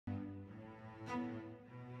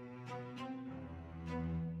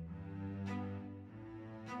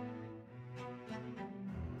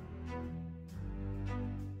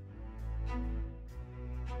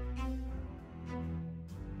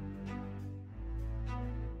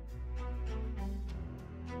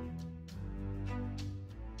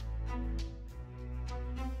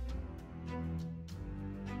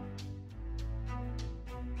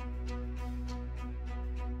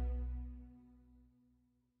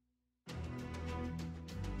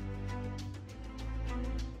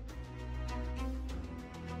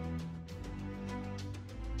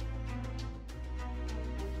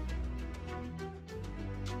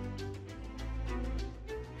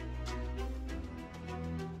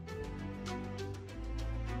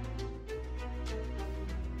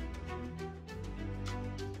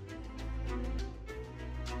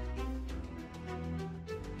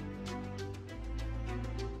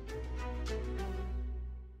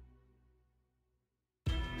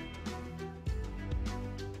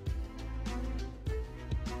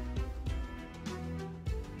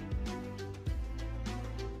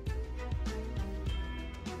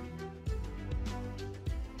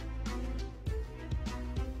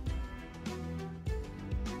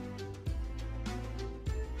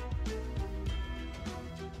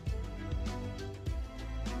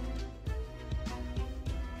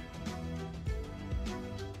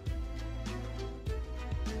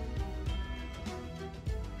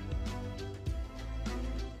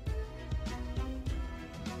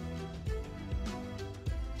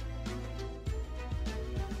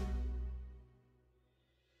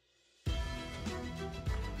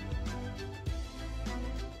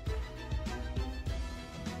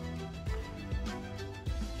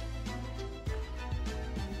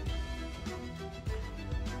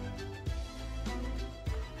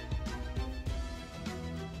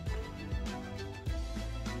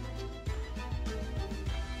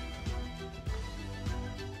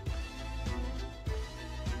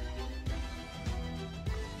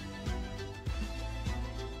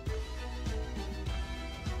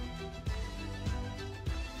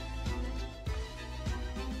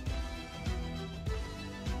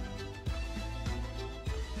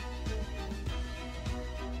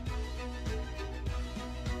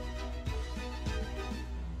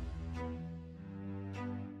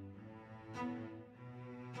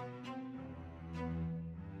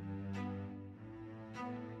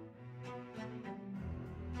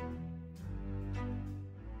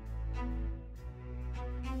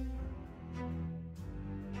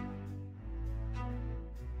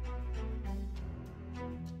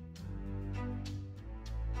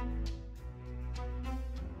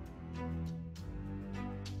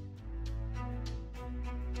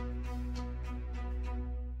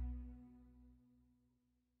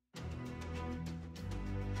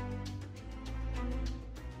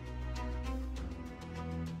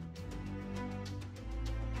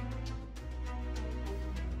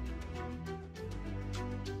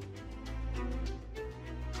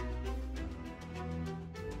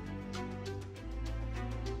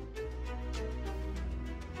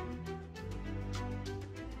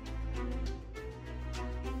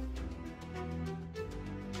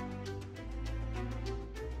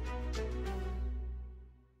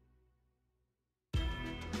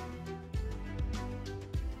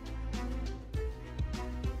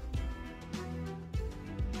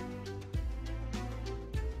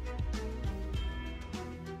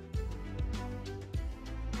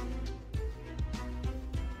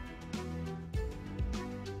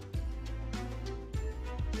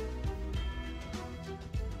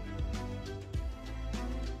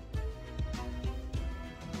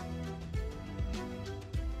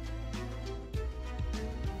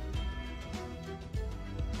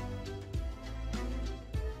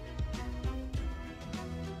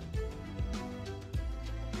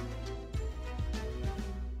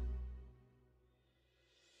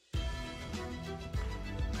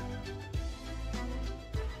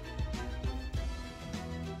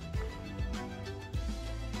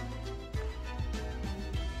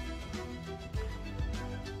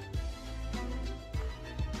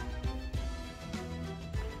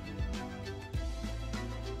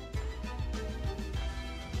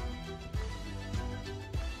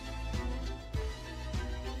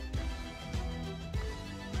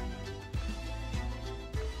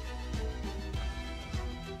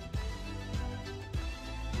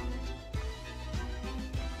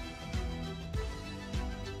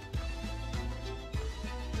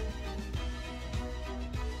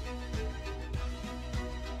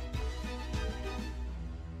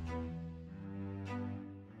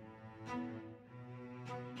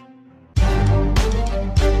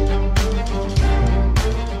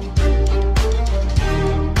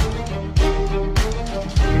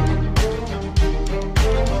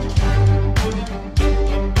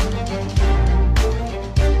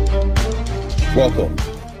Welcome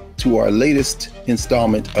to our latest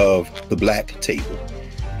installment of The Black Table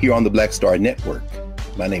here on the Black Star Network.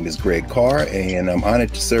 My name is Greg Carr, and I'm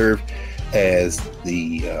honored to serve as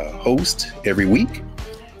the host every week.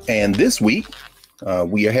 And this week,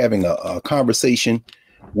 we are having a conversation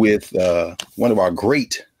with one of our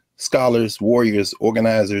great scholars, warriors,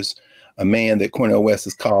 organizers, a man that Cornel West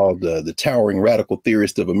has called the towering radical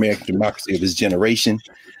theorist of American democracy of his generation.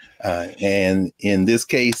 And in this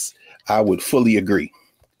case, I would fully agree.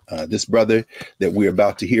 This brother that we're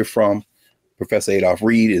about to hear from, Professor Adolph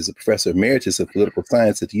Reed, is a professor emeritus of political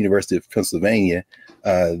science at the University of Pennsylvania.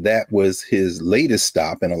 That was his latest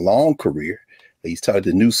stop in a long career. He's taught at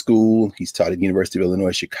the New School. He's taught at the University of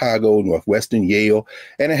Illinois, Chicago, Northwestern, Yale,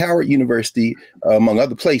 and at Howard University, among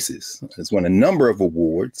other places. He's won a number of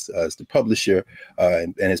awards as the publisher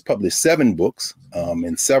and has published 7 books,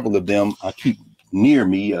 and several of them I keep near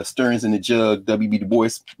me, Stearns and the Jug, W.B. Du Bois,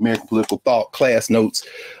 American Political Thought, Class Notes.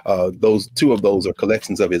 Those 2 of those are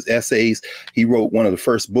collections of his essays. He wrote one of the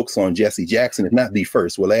first books on Jesse Jackson, if not the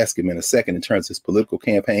first. We'll ask him in a second in terms of his political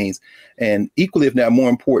campaigns. And equally, if not more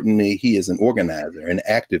importantly, he is an organizer, an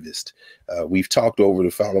activist. We've talked over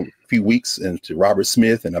the following few weeks to Robert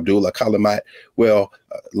Smith and Abdullah Kalamat. Well,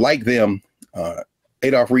 like them,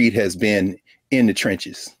 Adolph Reed has been in the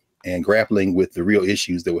trenches and grappling with the real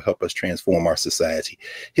issues that will help us transform our society.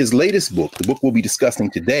 His latest book, the book we'll be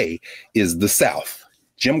discussing today, is The South,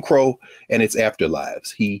 Jim Crow and Its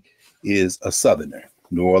Afterlives. He is a Southerner,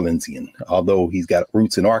 New Orleansian, although he's got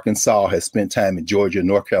roots in Arkansas, has spent time in Georgia,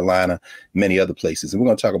 North Carolina, many other places. And we're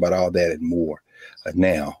going to talk about all that and more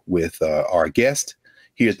now with our guest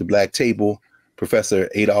here at the Black Table, Professor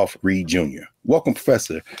Adolph Reed Jr. Welcome,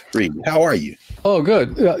 Professor Reed. How are you? Oh,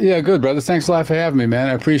 good. Yeah, good, brother. Thanks a lot for having me, man.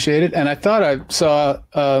 I appreciate it. And I thought I saw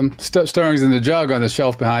Stearns and the Jug on the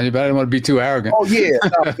shelf behind you, but I didn't want to be too arrogant. Oh, yeah.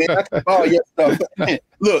 No, man. Oh, yes. No.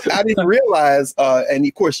 Look, I didn't realize, and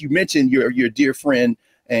of course, you mentioned your dear friend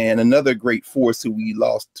and another great force who we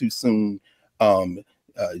lost too soon,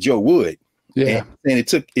 Joe Wood. Yeah. And it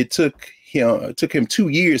took him 2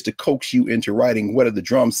 years to coax you into writing What Are the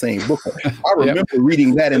Drums Saying book. I remember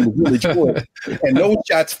reading that in the Village Voice, and those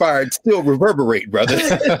shots fired still reverberate, brother. You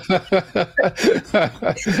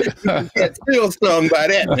get still stung by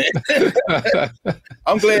that, man.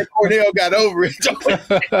 I'm glad Cornell got over it.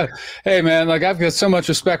 Hey, man, like I've got so much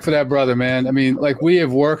respect for that brother, man. I mean, like we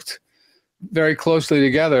have worked very closely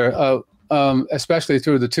together, especially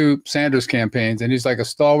through the 2 Sanders campaigns, and he's like a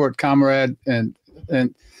stalwart comrade and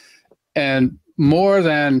more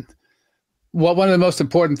than one of the most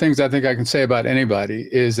important things I think I can say about anybody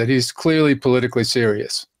is that he's clearly politically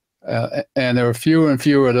serious. And there are fewer and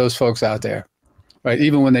fewer of those folks out there, right?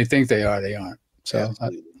 Even when they think they are, they aren't. So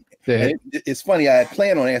it's funny. I had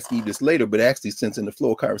planned on asking you this later, but actually since in the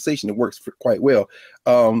flow of conversation, it works quite well.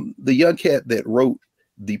 The young cat that wrote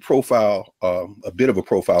the profile, a bit of a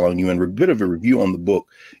profile on you and a bit of a review on the book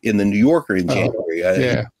in the New Yorker in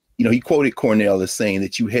January. He quoted Cornell as saying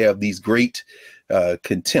that you have these great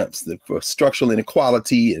contempts for structural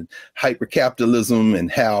inequality and hypercapitalism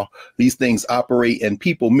and how these things operate, and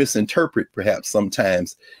people misinterpret perhaps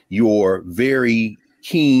sometimes your very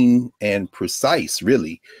keen and precise,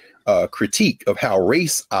 really, critique of how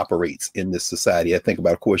race operates in this society. I think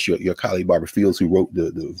about, of course, your colleague Barbara Fields, who wrote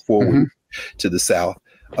the foreword to The South.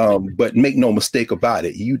 But make no mistake about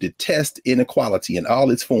it, you detest inequality in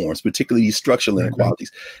all its forms, particularly these structural inequalities.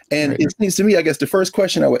 And it seems to me, I guess the first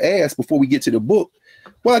question I would ask before we get to the book,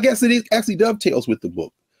 well, I guess it actually dovetails with the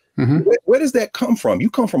book. Where does that come from? You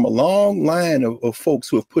come from a long line of folks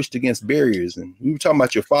who have pushed against barriers. And we were talking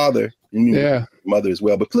about your father and your mother as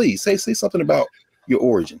well. But please say something about your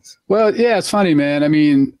origins. Well, yeah, it's funny, man. I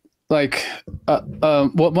mean, like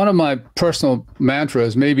one of my personal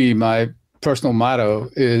mantras, maybe my personal motto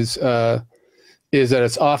is that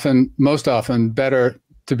it's most often better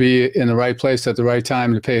to be in the right place at the right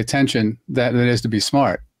time to pay attention than it is to be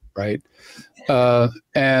smart, right?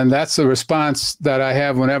 And that's the response that I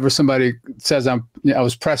have whenever somebody says I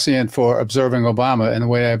was prescient for observing Obama and the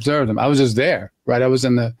way I observed him. I was just there, right? I was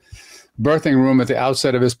in the birthing room at the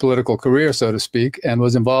outset of his political career, so to speak, and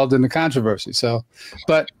was involved in the controversy. So,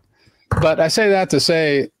 but I say that to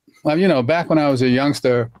say, back when I was a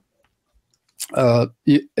youngster, as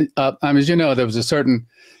you know, there was a certain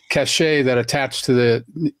cachet that attached to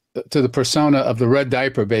the persona of the red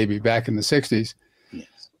diaper baby back in the 60s.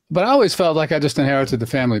 Yes. But I always felt like I just inherited the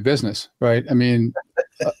family business, right? I mean,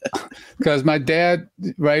 because my dad,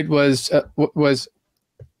 right, was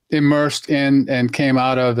immersed in and came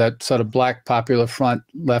out of that sort of Black Popular Front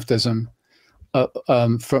leftism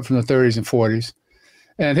from the 30s and 40s.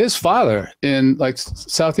 And his father in like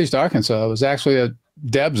Southeast Arkansas was actually a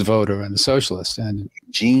Debs voter and a socialist. And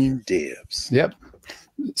Gene Debs. Yep.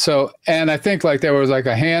 So, and I think like there was like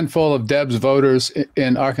a handful of Debs voters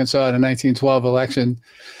in Arkansas in the 1912 election.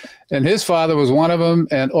 And his father was one of them,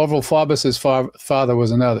 and Orville Faubus's father was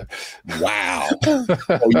another. Wow! Oh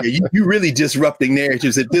yeah, you really disrupting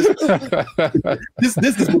narratives at this. This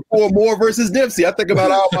is before Moore versus Dempsey. I think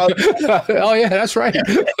about all my. Oh yeah, that's right.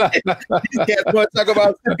 These cats want to talk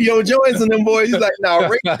about Scipio Jones and them boys. He's like, no,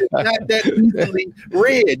 race is not that easily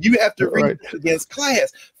read. You have to read against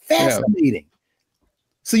class. Fascinating. Yeah.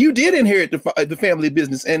 So you did inherit the family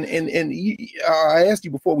business, and I asked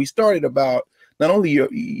you before we started about not only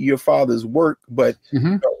your father's work, but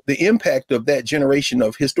the impact of that generation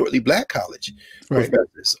of historically Black college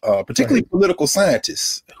professors, particularly political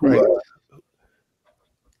scientists. Who,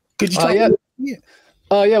 could you talk about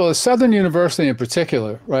well, Southern University in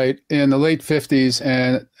particular, right, in the late 50s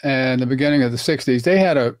and the beginning of the 60s, they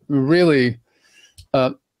had a really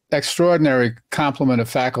extraordinary complement of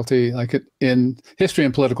faculty, like in history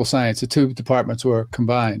and political science. The two departments were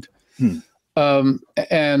combined.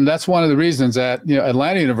 And that's one of the reasons that, you know,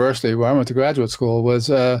 Atlanta University, where I went to graduate school,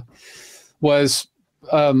 was I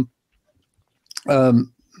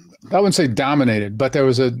wouldn't say dominated, but there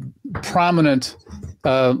was a prominent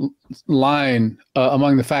line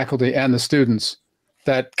among the faculty and the students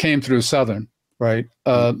that came through Southern, right?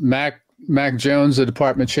 Mac Jones, the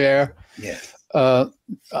department chair,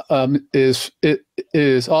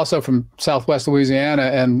 is also from Southwest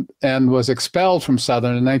Louisiana and was expelled from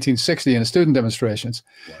Southern in 1960 in student demonstrations,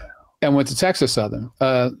 and went to Texas Southern.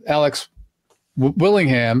 Alex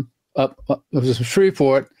Willingham was from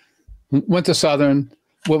Shreveport, went to Southern.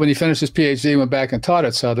 When he finished his PhD, went back and taught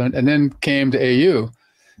at Southern, and then came to AU.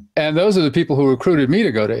 And those are the people who recruited me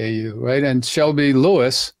to go to AU, right? And Shelby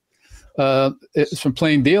Lewis, it's from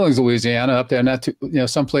Plain Dealings, Louisiana, up there, not too,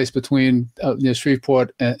 someplace between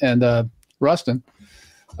Shreveport and Ruston,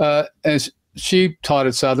 and she taught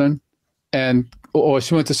at Southern, or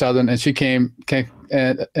she went to Southern, and she came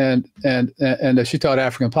and she taught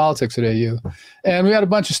African politics at AU, and we had a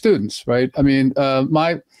bunch of students, right? I mean,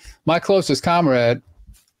 my closest comrade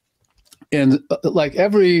in like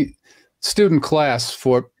every student class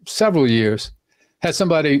for several years had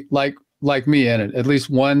somebody like me in it, at least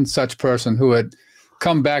one such person who had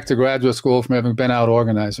come back to graduate school from having been out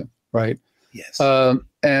organizing, right? Yes.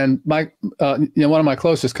 And my, one of my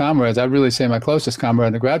closest comrades, I'd really say my closest comrade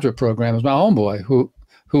in the graduate program is my homeboy, who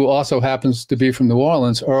also happens to be from New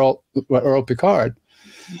Orleans, Earl Picard,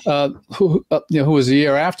 who was a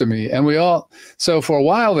year after me. And so for a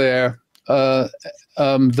while there,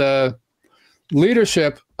 the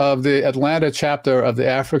leadership of the Atlanta chapter of the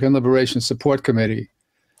African Liberation Support Committee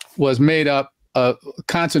was made up,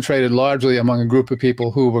 concentrated largely among a group of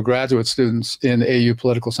people who were graduate students in the AU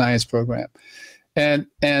political science program. And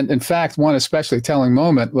in fact, one especially telling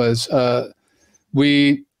moment was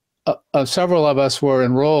several of us were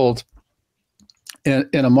enrolled in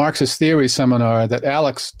a Marxist theory seminar that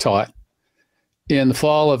Alex taught in the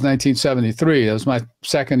fall of 1973. That was my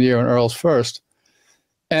second year and Earl's first.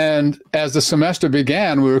 And as the semester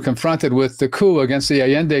began, we were confronted with the coup against the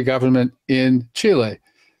Allende government in Chile.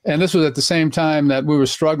 And this was at the same time that we were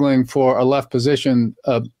struggling for a left position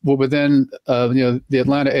within the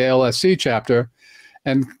Atlanta ALSC chapter,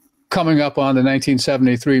 and coming up on the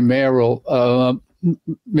 1973 mayoral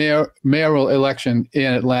election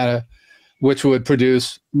in Atlanta, which would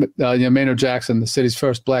produce Maynard Jackson, the city's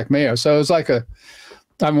first Black mayor. So it was like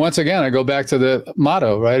once again, I go back to the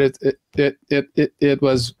motto, right? It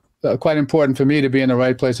was quite important for me to be in the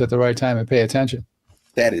right place at the right time and pay attention.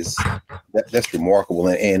 That's remarkable,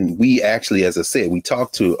 and we actually, as I said, we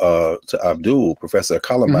talked to Abdul, Professor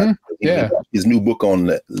Kalamat. His new book on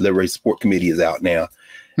the Liberation Support Committee is out now,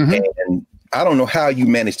 and I don't know how you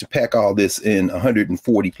managed to pack all this in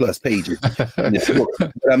 140 plus pages in this book.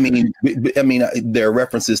 But I mean, there are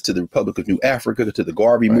references to the Republic of New Africa, to the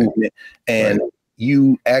Garvey movement, and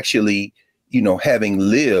you actually, having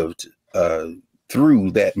lived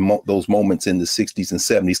through those moments in the 60s and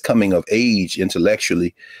 70s, coming of age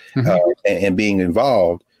intellectually and being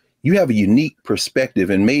involved, you have a unique perspective.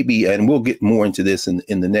 And we'll get more into this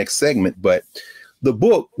in the next segment, but the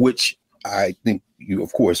book, which I think you,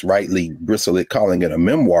 of course, rightly bristle at calling it a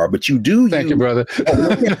memoir, but you do. Thank you, brother.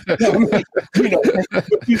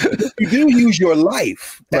 You do use your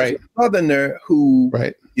life as a Southerner who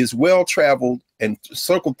is well-traveled and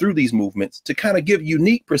circled through these movements to kind of give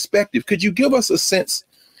unique perspective. Could you give us a sense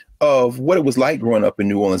of what it was like growing up in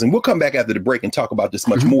New Orleans. And we'll come back after the break and talk about this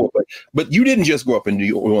much more. But you didn't just grow up in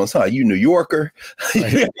New Orleans, huh? You New Yorker.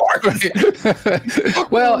 Right.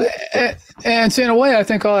 Well, and so in a way, I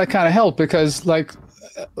think all that kind of helped because, like,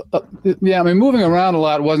 yeah, I mean, moving around a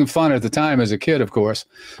lot wasn't fun at the time as a kid, of course,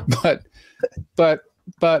 but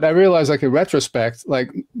I realized, like, in retrospect,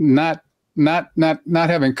 like not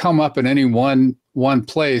having come up in any one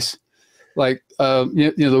place, like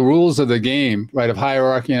the rules of the game, right, of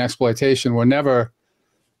hierarchy and exploitation were never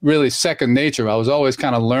really second nature. I was always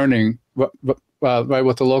kind of learning right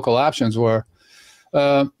what the local options were.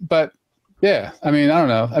 But yeah, I mean, I don't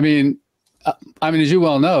know. I mean, as you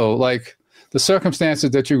well know, like, the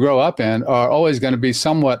circumstances that you grow up in are always going to be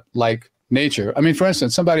somewhat like nature. I mean, for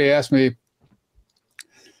instance, somebody asked me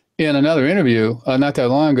in another interview not that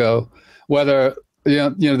long ago whether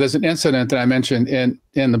there's an incident that I mentioned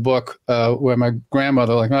in the book where my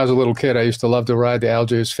grandmother, like when I was a little kid, I used to love to ride the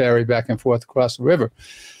Algiers ferry back and forth across the river.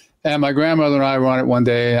 And my grandmother and I were on it one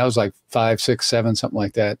day. I was like 5, 6, 7, something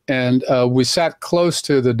like that. And we sat close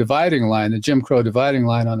to the dividing line, the Jim Crow dividing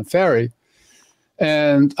line on the ferry.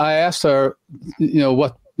 And I asked her,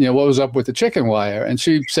 what was up with the chicken wire? And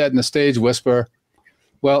she said in a stage whisper,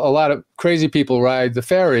 well, a lot of crazy people ride the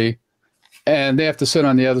ferry and they have to sit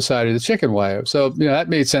on the other side of the chicken wire. So, that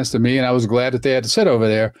made sense to me. And I was glad that they had to sit over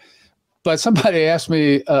there. But somebody asked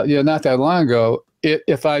me, not that long ago,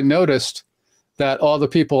 if I noticed that all the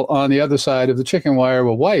people on the other side of the chicken wire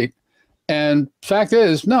were white. And fact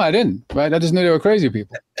is, no, I didn't, right? I just knew they were crazy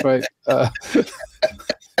people, right?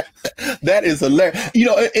 That is hilarious.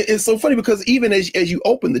 It's so funny because even as you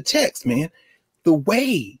open the text, man, the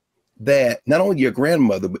way that not only your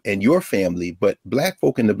grandmother and your family, but Black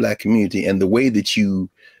folk in the Black community, and the way that you,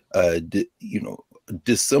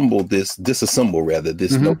 disassemble this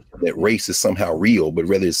notion that race is somehow real, but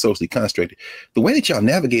rather it's socially constructed. The way that y'all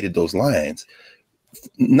navigated those lines,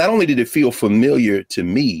 not only did it feel familiar to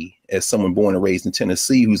me as someone born and raised in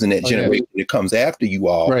Tennessee, who's in that generation that comes after you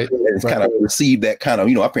all, right, and kind of received that kind of,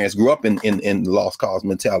 our parents grew up in the lost cause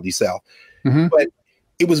mentality South, but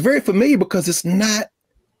it was very familiar because it's not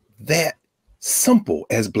that simple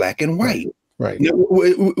as black and white. Right.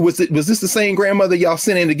 Was this the same grandmother y'all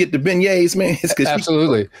sent in to get the beignets, man?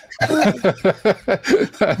 Absolutely.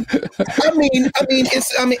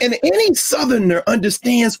 And any Southerner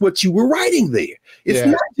understands what you were writing there. It's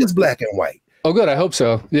not just black and white. Oh, good. I hope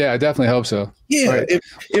so. Yeah, I definitely hope so. Yeah. Right.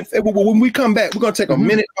 If when we come back, we're going to take a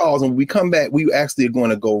minute pause, and when we come back, we actually are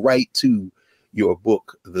going to go right to your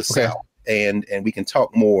book, The South, and we can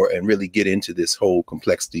talk more and really get into this whole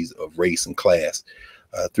complexities of race and class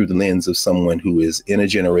through the lens of someone who is in a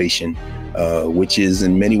generation, which is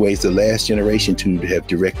in many ways the last generation to have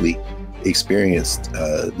directly experienced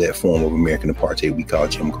that form of American apartheid we call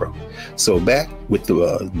Jim Crow. So back with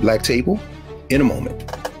the Black Table in a moment.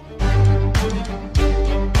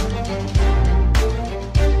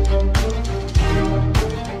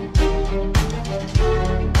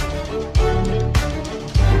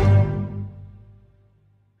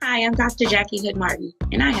 Hi, I'm Dr. Jackie Hood Martin,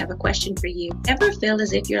 and I have a question for you. Ever feel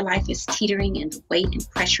as if your life is teetering and the weight and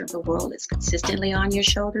pressure of the world is consistently on your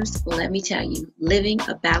shoulders? Well, let me tell you, living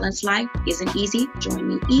a balanced life isn't easy. Join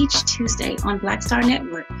me each Tuesday on Black Star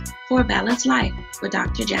Network for A Balanced Life with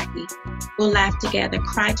Dr. Jackie. We'll laugh together,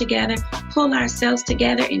 cry together, pull ourselves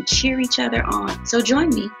together, and cheer each other on. So join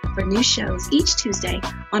me for new shows each Tuesday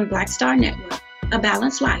on Black Star Network, A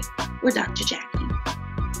Balanced Life with Dr. Jackie.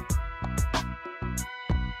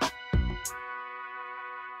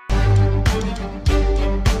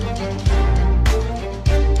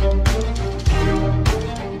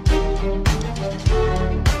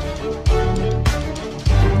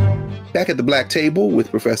 Back at the Black Table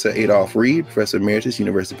with Professor Adolph Reed, Professor Emeritus,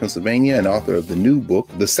 University of Pennsylvania, and author of the new book,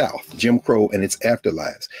 The South, Jim Crow and Its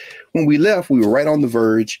Afterlives. When we left, we were right on the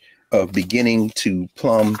verge of beginning to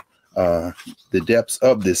plumb the depths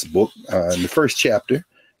of this book. In the first chapter,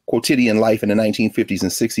 Quotidian Life in the 1950s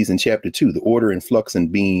and 60s, and chapter 2, The Order in Flux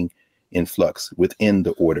and Being in Flux Within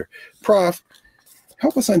the Order. Prof,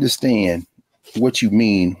 help us understand what you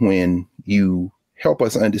mean when you help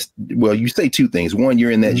us understand. Well, you say two things. One,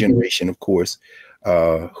 you're in that generation, of course,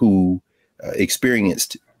 who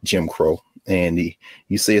experienced Jim Crow, and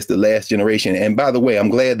you say it's the last generation. And by the way, I'm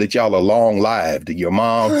glad that y'all are long-lived. Your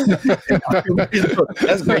mom,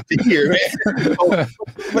 that's great to hear, man.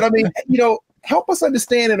 But I mean, help us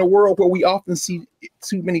understand in a world where we often see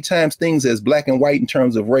too many times things as black and white in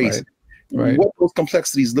terms of race, right. What those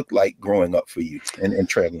complexities look like growing up for you and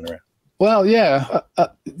traveling around. Well, yeah.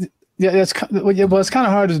 Yeah, it's kind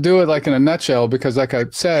of hard to do it like in a nutshell because, like I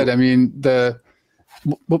said, I mean, the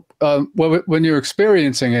when you're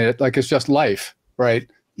experiencing it, like it's just life, right?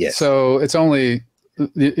 Yes. So it's only,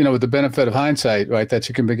 with the benefit of hindsight, right, that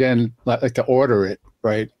you can begin like to order it,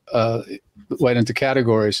 right, right into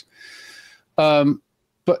categories.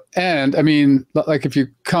 And I mean, like if you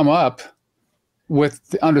come up with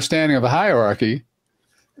the understanding of a hierarchy,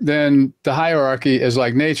 then the hierarchy is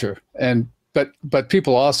like nature. But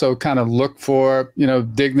people also kind of look for,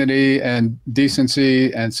 dignity and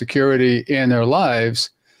decency and security in their lives,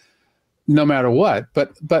 no matter what.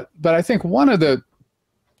 But I think one of the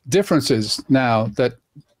differences now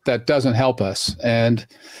that doesn't help us, and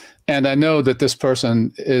I know that this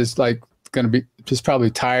person is like going to be just probably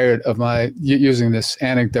tired of my using this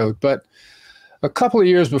anecdote, but a couple of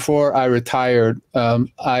years before I retired,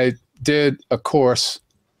 I did a course,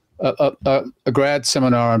 a grad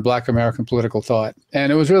seminar on Black American political thought.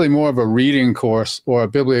 And it was really more of a reading course or a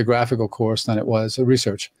bibliographical course than it was a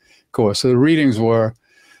research course. So the readings were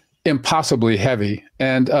impossibly heavy.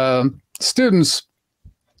 And students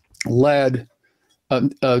led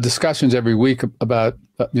discussions every week about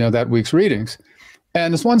that week's readings.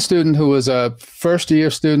 And there's one student who was a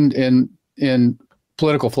first-year student in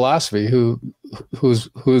political philosophy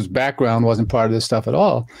whose background wasn't part of this stuff at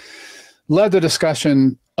all, led the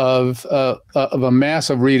discussion of a mass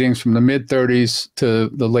of readings from the mid-30s to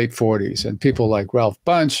the late 40s, and people like Ralph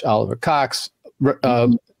Bunche, Oliver Cox, a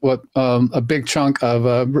big chunk of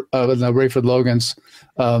Rayford Logan's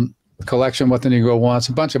collection, What the Negro Wants,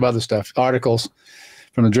 a bunch of other stuff, articles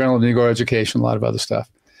from the Journal of Negro Education, a lot of other stuff.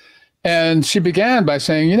 And she began by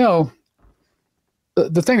saying,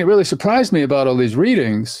 the thing that really surprised me about all these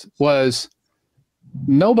readings was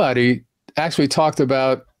nobody actually talked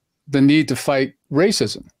about the need to fight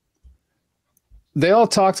racism. They all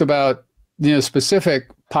talked about, specific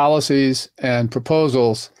policies and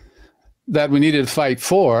proposals that we needed to fight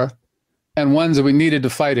for and ones that we needed to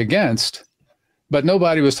fight against, but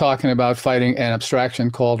nobody was talking about fighting an abstraction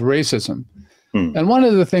called racism. And one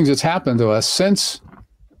of the things that's happened to us since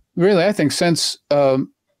in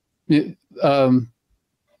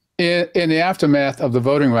the aftermath of the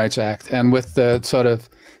Voting Rights Act and with the sort of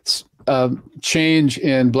change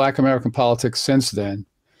in Black American politics since then,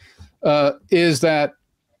 is that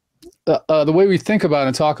the way we think about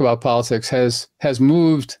and talk about politics has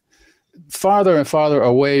moved farther and farther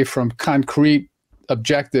away from concrete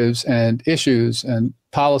objectives and issues and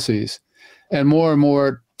policies, and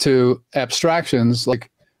more to abstractions like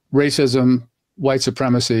racism, white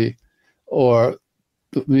supremacy, or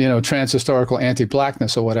trans-historical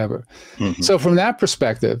anti-Blackness or whatever. Mm-hmm. So from that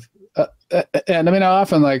perspective, and I mean, I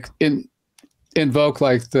often invoke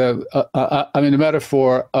like the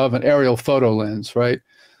metaphor of an aerial photo lens, right?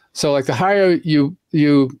 So like the higher you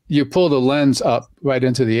pull the lens up right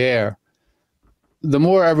into the air, the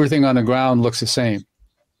more everything on the ground looks the same,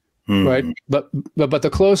 right? But the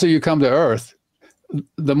closer you come to Earth,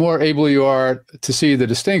 the more able you are to see the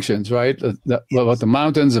distinctions, right? About the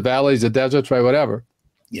mountains, the valleys, the deserts, right? Whatever.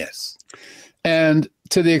 Yes. And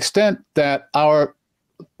to the extent that our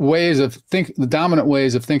the dominant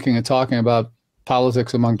ways of thinking and talking about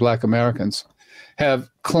politics among Black Americans have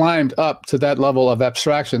climbed up to that level of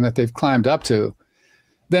abstraction that they've climbed up to,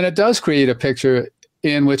 then it does create a picture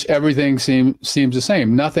in which everything seems the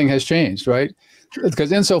same. Nothing has changed, right?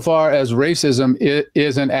 Because insofar as racism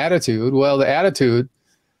is an attitude, well, the attitude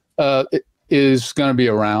is going to be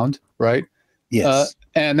around, right? Yes.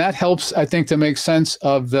 And that helps, I think, to make sense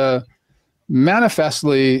of the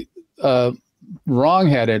manifestly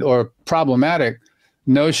wrong-headed or problematic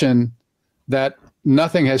notion that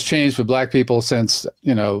nothing has changed for Black people since,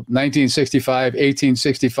 1965,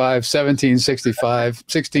 1865, 1765,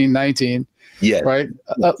 1619. Yeah. Right.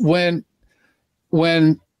 When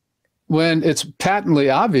it's patently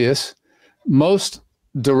obvious, most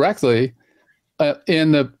directly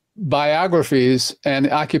in the biographies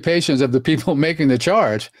and occupations of the people making the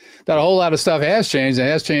charge, that a whole lot of stuff has changed, and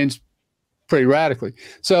has changed pretty radically.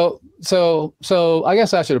 So I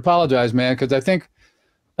guess I should apologize, man, because I think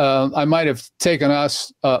I might have taken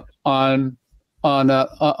us on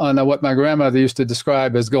what my grandmother used to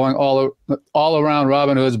describe as going all around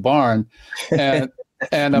Robin Hood's barn, and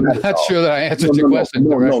I'm not sure that I answered your question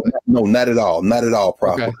correctly. No, not at all. Not at all,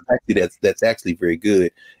 Prof. Okay. Actually, that's actually very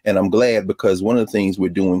good. And I'm glad, because one of the things we're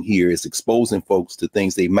doing here is exposing folks to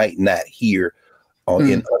things they might not hear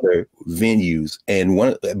in other venues.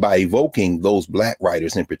 And by evoking those Black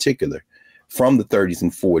writers in particular from the 30s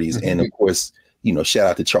and 40s, and of course, shout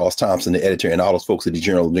out to Charles Thompson, the editor, and all those folks at the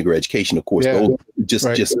Journal of Negro Education, of course, those just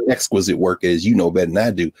exquisite work, as you know better than I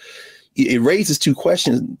do. It raises two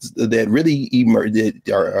questions that really emerge, that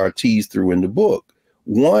are teased through in the book.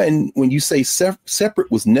 one, when you say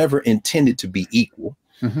separate was never intended to be equal.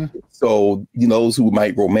 So, those who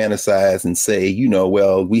might romanticize and say,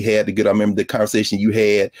 well, we had to get, I remember the conversation you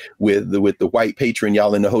had with the white patron,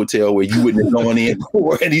 y'all in the hotel where you wouldn't have gone in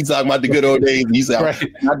before, and he's talking about the good old days. And you said, right.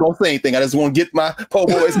 I'm not going to say anything. I just want to get my po'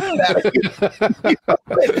 boys out of here.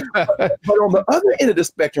 But on the other end of the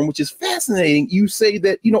spectrum, which is fascinating, you say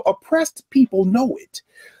that, oppressed people know it.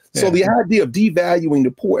 So the idea of devaluing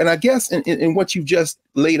the poor, and I guess in what you just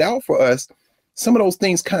laid out for us, some of those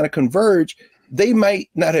things kind of converge. They might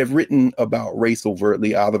not have written about race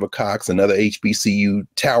overtly. Oliver Cox, another HBCU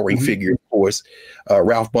towering figure, of course,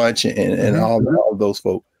 Ralph Bunche and all of those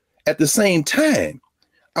folks. At the same time,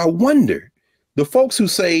 I wonder, the folks who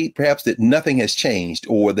say perhaps that nothing has changed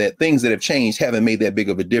or that things that have changed haven't made that big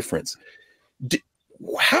of a difference.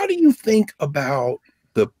 How do you think about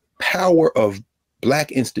the power of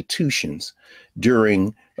Black institutions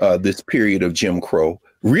during this period of Jim Crow,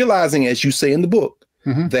 realizing, as you say in the book,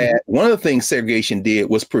 that one of the things segregation did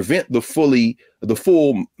was prevent the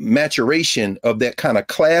full maturation of that kind of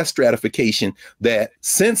class stratification that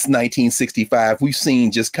since 1965 we've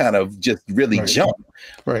seen just really jump.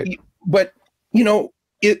 Right. But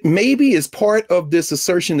it maybe is part of this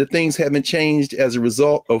assertion that things haven't changed as a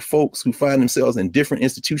result of folks who find themselves in different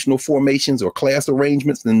institutional formations or class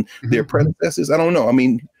arrangements than their predecessors. I don't know. I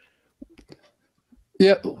mean,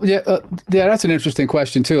 yeah, that's an interesting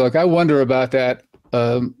question too. Like, I wonder about that.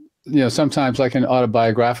 Sometimes like in an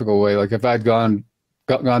autobiographical way, like if I'd gone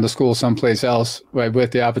to school someplace else, right,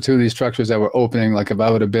 with the opportunity structures that were opening, like if I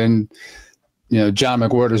would have been, John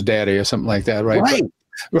McWhorter's daddy or something like that, right? Right.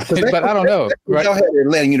 But I don't know. Right. Y'all had at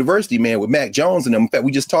Atlanta University, man, with Mac Jones and them. In fact,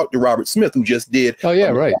 we just talked to Robert Smith, who just did. Oh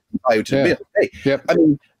yeah, right. I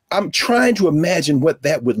mean, I'm trying to imagine what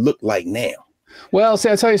that would look like now. Well, see,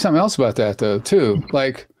 I'll tell you something else about that though, too.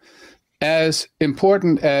 Like, as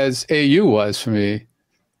important as AU was for me,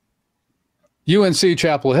 UNC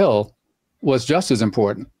Chapel Hill was just as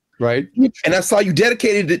important, right? And I saw you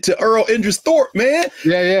dedicated it to Earl Indris Thorpe, man.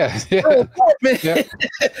 Yeah. Earl Thorpe, man. Yeah.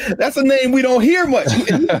 That's a name we don't hear much.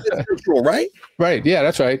 Right? Right. Yeah,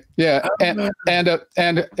 that's right. Yeah,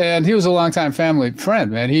 and he was a longtime family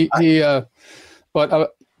friend, man. He was part of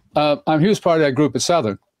that group at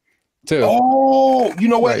Southern, too. Oh, you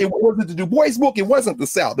know what? Right. It wasn't the Du Bois book. It wasn't the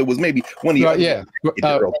South. It was maybe one of the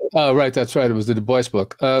right. That's right. It was the Du Bois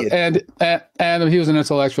book. And he was an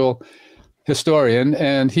intellectual historian,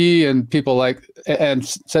 and he and people like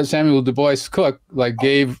Samuel Du Bois Cook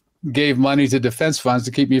gave money to defense funds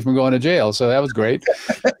to keep me from going to jail. So that was great.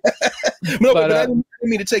 But I didn't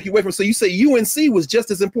mean to take you away from. So you say UNC was just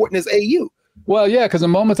as important as AU? Well, yeah, because the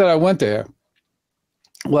moment that I went there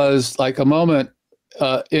was like a moment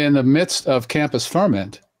in the midst of campus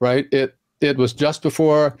ferment, right? It was just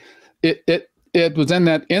before it was in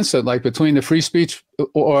that instant, like between the free speech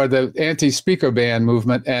or the anti-speaker ban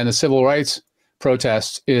movement and the civil rights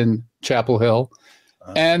protests in Chapel Hill,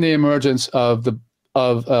 and the emergence of the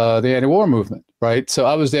anti-war movement, right? So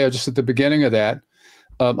I was there just at the beginning of that.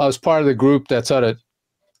 I was part of the group that sort of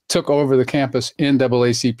took over the campus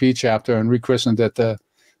NAACP chapter and rechristened it the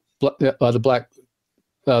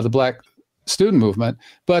Black student movement.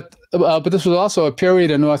 But this was also a period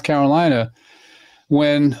in North Carolina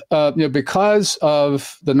when, because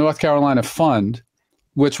of the North Carolina Fund,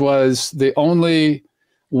 which was the only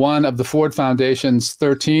one of the Ford Foundation's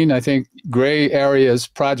 13, I think, gray areas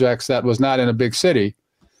projects that was not in a big city.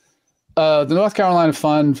 The North Carolina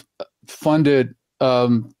Fund funded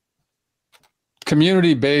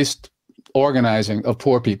community-based organizing of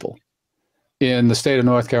poor people in the state of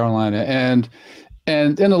North Carolina. And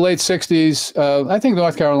in the late 60s, I think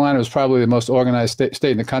North Carolina was probably the most organized state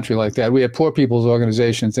in the country like that. We had poor people's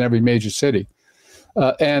organizations in every major city.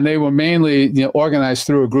 And they were mainly organized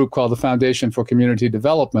through a group called the Foundation for Community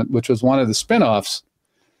Development, which was one of the spinoffs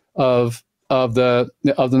of the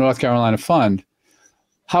North Carolina Fund.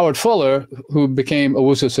 Howard Fuller, who became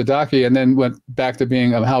Owusu Sadaki and then went back to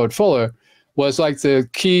being Howard Fuller, was like the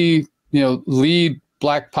key, lead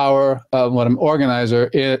Black Power organizer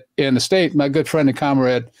in the state. My good friend and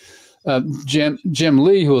comrade, Jim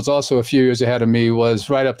Lee, who was also a few years ahead of me, was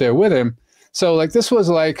right up there with him. So like this was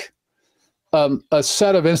like a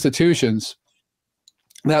set of institutions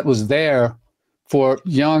that was there for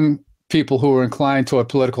young people who were inclined toward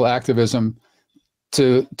political activism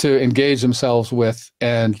to engage themselves with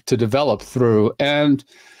and to develop through. And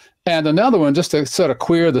another one, just to sort of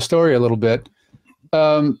queer the story a little bit,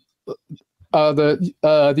 the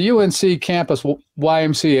UNC campus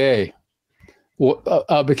YMCA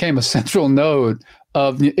became a central node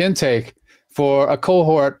of the intake for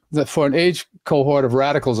an age cohort of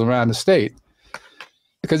radicals around the state.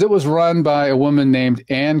 because it was run by a woman named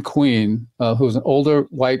Anne Queen, who was an older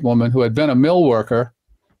white woman who had been a mill worker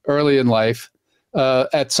early in life.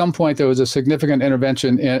 At some point, there was a significant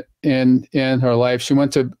intervention in her life. She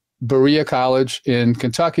went to Berea College in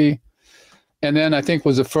Kentucky, and then I think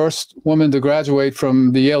was the first woman to graduate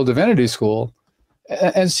from the Yale Divinity School.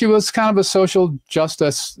 And she was kind of a social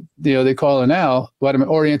justice, they call her now,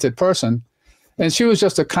 oriented person. And she was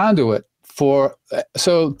just a conduit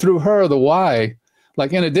so through her, the Y,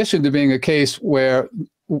 like in addition to being a case where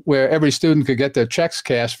every student could get their checks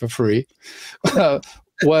cashed for free,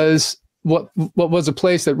 was what was a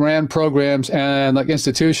place that ran programs and like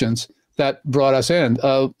institutions that brought us in.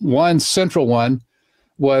 One central one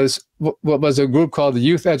was what was a group called the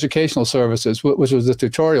Youth Educational Services, which was a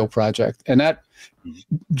tutorial project. And that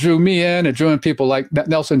drew me in. It drew in people like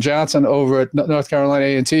Nelson Johnson over at North Carolina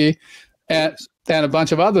A&T and a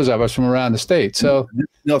bunch of others of us from around the state. So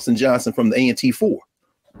Nelson Johnson from the A&T 4.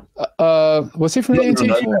 Was he from the A&T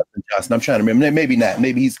 4? Nelson Johnson. I'm trying to remember. Maybe not.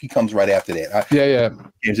 Maybe he comes right after that. Yeah.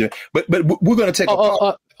 But we're going to take a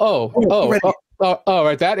pause.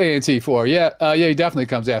 Right. That A&T 4. Yeah. He definitely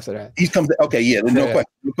comes after that. He comes. Okay. Yeah. No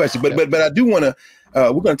question. But I do want to.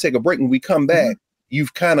 We're going to take a break. When we come back,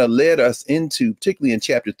 you've kind of led us into, particularly in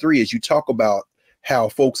chapter 3, as you talk about how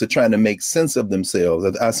folks are trying to make sense of themselves.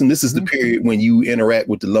 I assume this is the period when you interact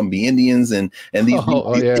with the Lumbee Indians and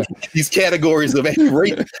these categories of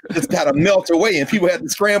race just kind of melt away, and people have to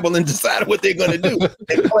scramble and decide what they're going to do.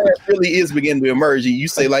 And class really is beginning to emerge. And you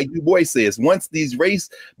say, like Du Bois says, once these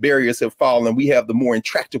race barriers have fallen, we have the more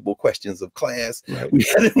intractable questions of class. Right. We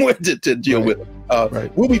have more to deal with.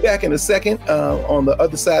 We'll be back in a second on the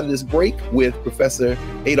other side of this break with Professor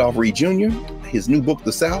Adolph Reed Jr., his new book,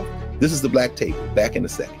 The South. This is The Black Table. Back in a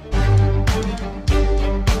second.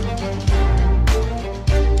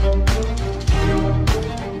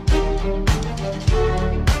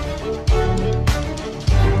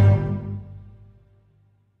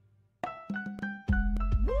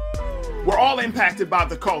 We're all impacted by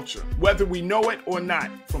the culture, whether we know it or not.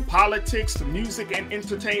 From politics to music and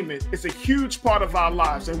entertainment, it's a huge part of our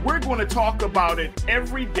lives, and we're going to talk about it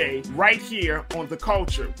every day right here on The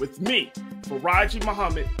Culture with me, Faraji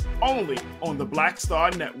Muhammad, only on the Black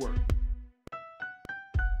Star Network.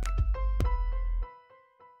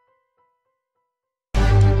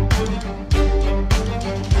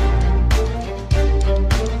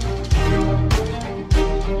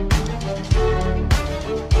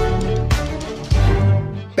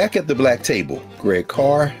 Back at the Black Table, Greg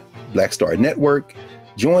Carr, Black Star Network,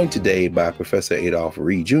 joined today by Professor Adolph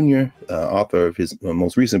Reed Jr., author of his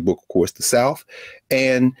most recent book, of course, The South.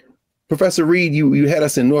 And Professor Reed, you had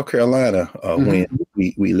us in North Carolina when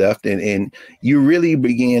we left, and you really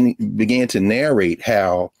began to narrate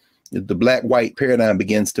how the black-white paradigm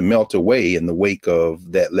begins to melt away in the wake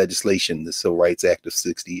of that legislation, the Civil Rights Act of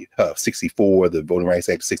 64, the Voting Rights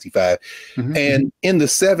Act of 65. And in the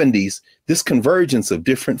 70s, this convergence of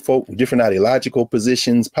different folk, different ideological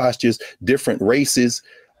positions, postures, different races,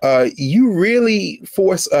 you really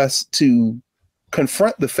force us to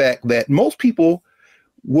confront the fact that most people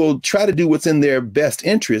will try to do what's in their best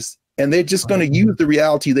interest, and they're just going to use the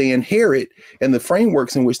reality they inherit and the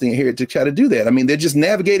frameworks in which they inherit to try to do that. I mean, they're just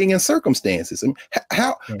navigating in circumstances. I mean,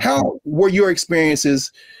 how were your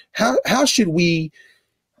experiences? How should we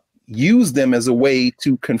use them as a way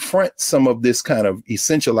to confront some of this kind of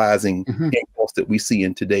essentializing impulse that we see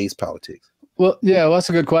in today's politics? Well, that's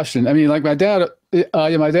a good question. I mean, like my dad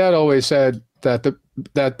always said that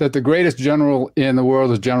the greatest general in the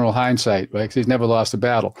world is General Hindsight, right? Because he's never lost a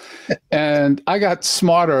battle. And I got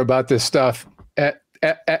smarter about this stuff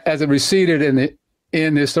as it receded in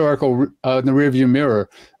the historical in the rearview mirror.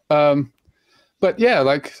 But yeah,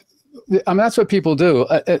 like I mean, that's what people do.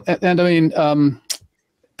 And I mean,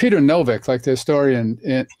 Peter Novick, like the historian,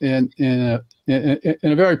 in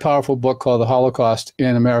a very powerful book called The Holocaust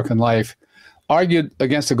in American Life, argued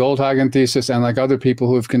against the Goldhagen thesis and like other people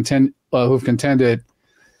who've contended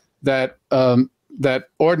that that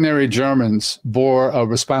ordinary Germans bore a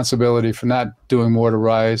responsibility for not doing more to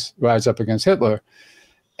rise up against Hitler.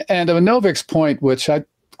 And Novick's point, which I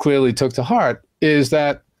clearly took to heart, is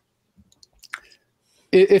that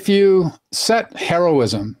if you set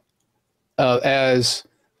heroism as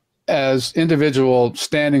individual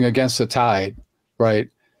standing against the tide, right,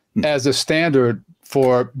 as a standard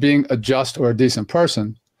for being a just or a decent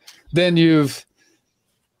person, then you've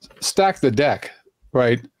stacked the deck,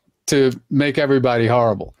 right, to make everybody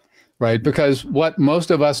horrible, right? Because what most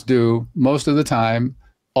of us do most of the time,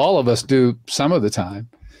 all of us do some of the time,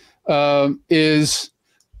 is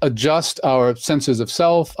adjust our senses of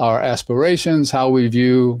self, our aspirations, how we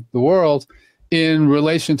view the world in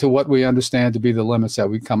relation to what we understand to be the limits that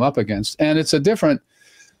we come up against. And it's a different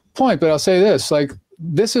point, but I'll say this, like,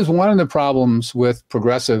 this is one of the problems with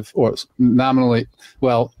progressive, or nominally,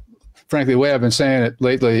 well, frankly, the way I've been saying it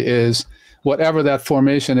lately is whatever that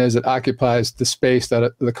formation is that occupies the space,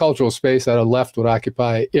 that the cultural space that a left would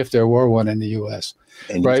occupy if there were one in the U.S.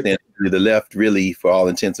 And you stand to the left, really, for all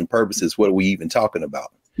intents and purposes, what are we even talking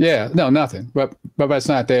about? Yeah, no, nothing. But it's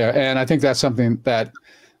not there, and I think that's something that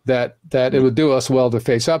it would do us well to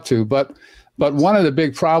face up to. But one of the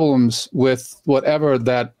big problems with whatever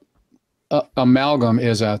that amalgam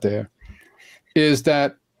is out there is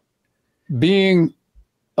that being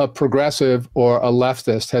a progressive or a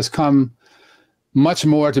leftist has come much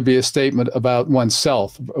more to be a statement about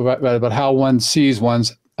oneself, about how one sees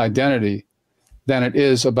one's identity, than it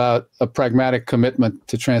is about a pragmatic commitment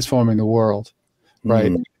to transforming the world,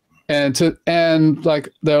 right? And like,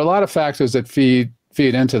 there are a lot of factors that feed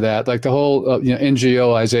into that, like the whole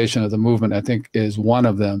NGOization of the movement, I think, is one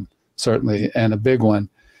of them, certainly, and a big one.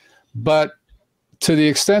 But to the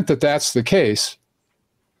extent that that's the case,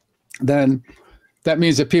 then that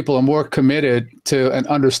means that people are more committed to an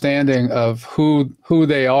understanding of who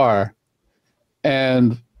they are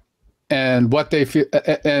and what they feel,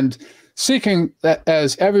 and seeking,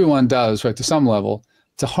 as everyone does, right, to some level,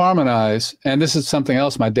 to harmonize. And this is something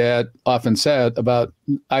else my dad often said about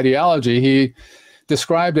ideology. He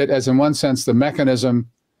described it as, in one sense, the mechanism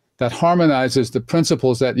that harmonizes the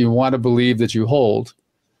principles that you want to believe that you hold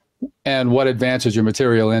and what advances your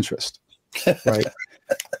material interest, right?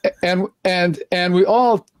 and we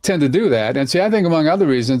all tend to do that. And see, I think among other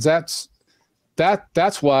reasons, that's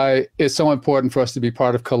why it's so important for us to be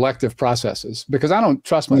part of collective processes, because I don't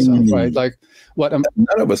trust myself, right? Like,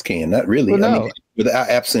 none of us can, not really. Well, no. I mean, without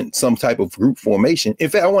absent some type of group formation. In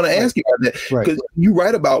fact, I want to ask you about that, because you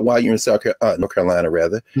write about why you're in North Carolina,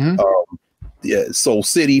 rather, Soul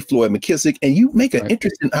City, Floyd McKissick, and you make an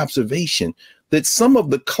interesting observation that some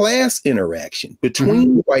of the class interaction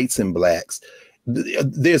between whites and blacks,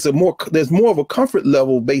 there's more of a comfort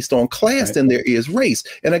level based on class than there is race.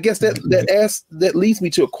 And I guess that leads me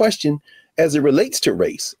to a question as it relates to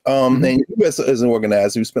race. And you as an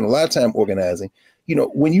organizer who spent a lot of time organizing,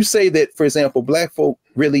 when you say that, for example, black folk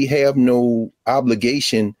really have no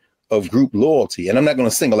obligation of group loyalty, and I'm not going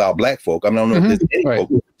to single out black folk. I don't know if there's any folk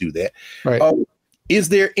who do that. Is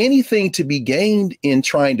there anything to be gained in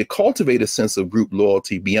trying to cultivate a sense of group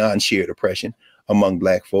loyalty beyond shared oppression among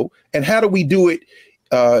black folk? And how do we do it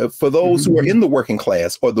for those who are in the working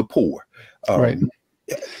class or the poor?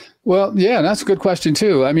 Well, yeah, that's a good question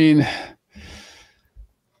too. I mean,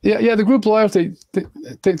 the group loyalty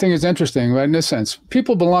thing is interesting, right? In this sense,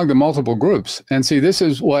 people belong to multiple groups, and see, this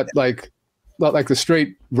is what like the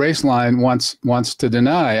straight race line wants to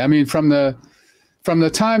deny. I mean, from the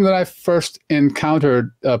time that I first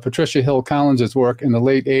encountered Patricia Hill Collins's work in the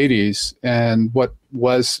late '80s, and what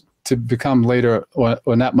was to become later, or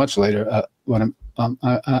not much later, when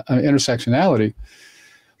intersectionality,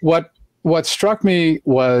 what struck me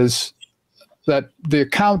was that the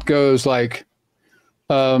account goes like,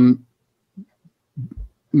 men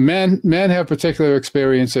have particular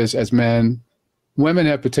experiences as men, women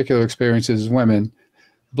have particular experiences as women,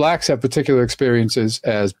 blacks have particular experiences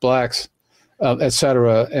as blacks,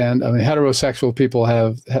 etc. And I mean, heterosexual people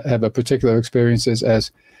have a particular experiences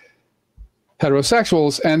as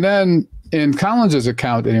heterosexuals. And then in Collins's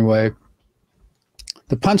account, anyway,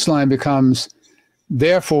 the punchline becomes,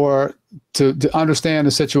 therefore, to understand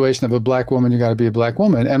the situation of a black woman, you got to be a black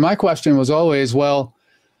woman. And my question was always, well,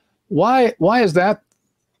 why is that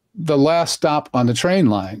the last stop on the train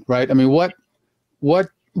line, right? I mean,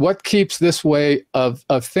 what keeps this way of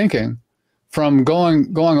thinking from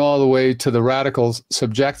going all the way to the radical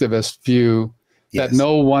subjectivist view that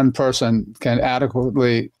no one person can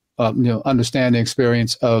adequately understand the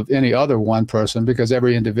experience of any other one person, because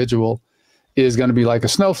every individual is going to be like a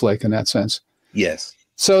snowflake in that sense. Yes.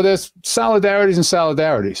 So there's solidarities and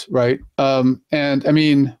solidarities, right? And I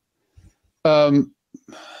mean,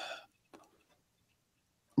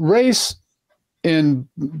 race in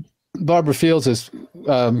Barbara Fields'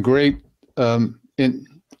 great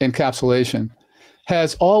encapsulation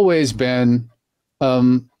has always been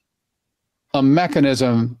a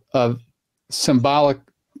mechanism of symbolic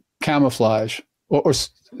camouflage or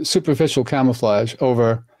superficial camouflage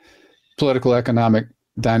over political economic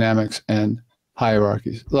dynamics and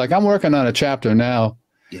hierarchies. Like, I'm working on a chapter now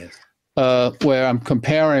where I'm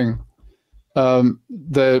comparing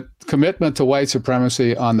the commitment to white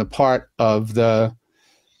supremacy on the part of the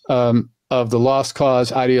lost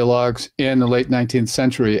cause ideologues in the late 19th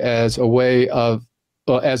century as a way of,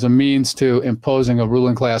 as a means to imposing a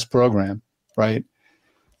ruling class program right,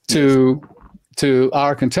 to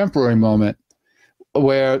our contemporary moment,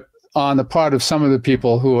 where on the part of some of the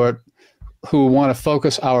people who want to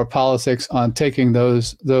focus our politics on taking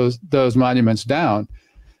those monuments down.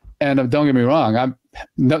 And don't get me wrong,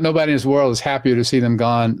 nobody in this world is happier to see them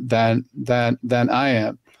gone than I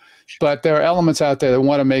am. But there are elements out there that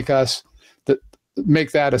want to make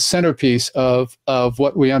that a centerpiece of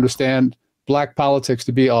what we understand Black politics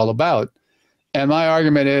to be all about. And my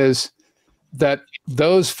argument is that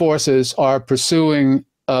those forces are pursuing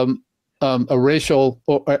a racial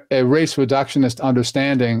or a race reductionist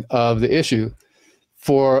understanding of the issue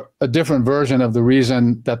for a different version of the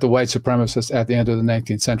reason that the white supremacists at the end of the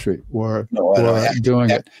 19th century were doing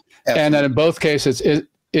it. Absolutely. And that in both cases,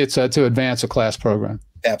 it's to advance a class program.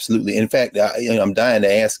 Absolutely. In fact, I'm dying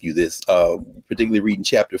to ask you this, particularly reading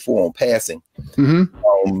chapter 4 on passing,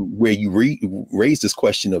 where you raise this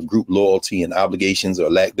question of group loyalty and obligations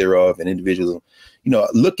or lack thereof and individualism.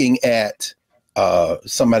 Looking at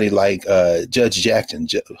somebody like Judge Jackson,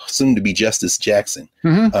 soon to be Justice Jackson,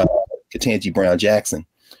 Ketanji Brown Jackson,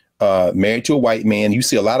 married to a white man. You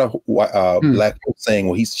see a lot of Black people saying,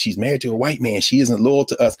 well, she's married to a white man, she isn't loyal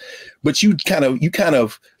to us. But you kind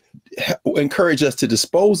of encourage us to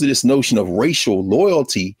dispose of this notion of racial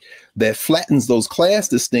loyalty that flattens those class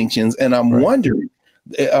distinctions. And I'm wondering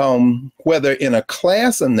whether in a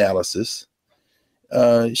class analysis,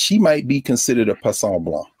 she might be considered a passant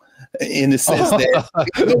blanc, in the sense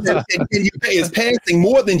that it's passing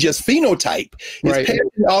more than just phenotype. It's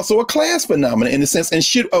passing also a class phenomenon in the sense, and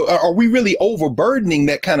are we really overburdening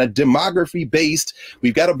that kind of demography based,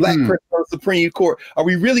 we've got a Black person on the Supreme Court, are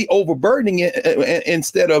we really overburdening it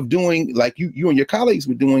instead of doing like you and your colleagues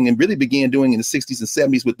were doing and really began doing in the 60s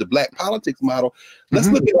and 70s with the Black politics model? Let's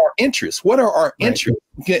look at our interests. What are our interests?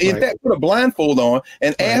 In fact, put a blindfold on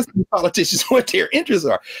and ask the politicians what their interests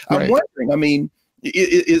are. I'm wondering, I mean,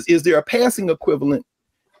 is there a passing equivalent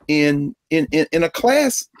in a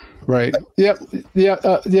class? Right. Yeah.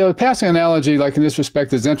 The passing analogy, like in this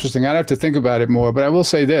respect, is interesting. I'd have to think about it more, but I will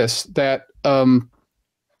say this: that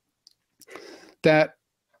that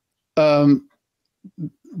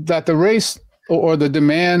the race or the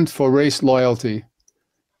demand for race loyalty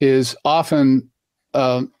is often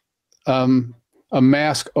a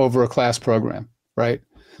mask over a class program, right?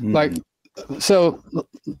 Like. So,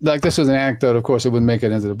 like, this is an anecdote, of course, it wouldn't make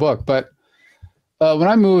it into the book. But when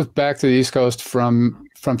I moved back to the East Coast from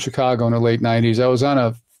Chicago in the late 90s, I was on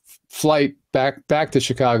a flight back to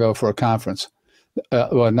Chicago for a conference,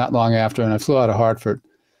 not long after, and I flew out of Hartford.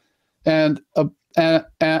 And a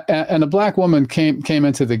Black woman came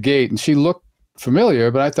into the gate, and she looked familiar,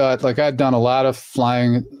 but I thought, like, I'd done a lot of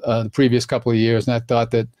flying the previous couple of years, and I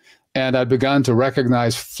thought that. And I'd begun to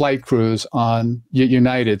recognize flight crews on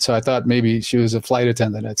United. So I thought maybe she was a flight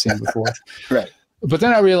attendant I'd seen before. Right. But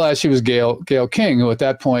then I realized she was Gail King, who at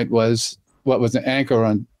that point was an anchor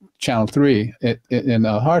on Channel 3 in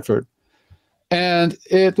Hartford. And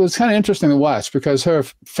it was kind of interesting to watch because her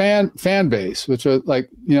fan base, which was like,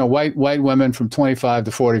 white women from 25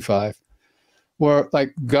 to 45, were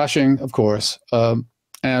like gushing, of course,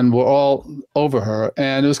 and were all over her.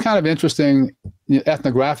 And it was kind of interesting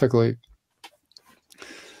ethnographically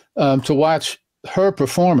to watch her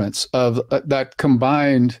performance of that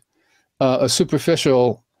combined a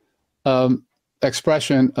superficial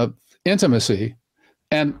expression of intimacy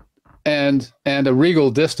and a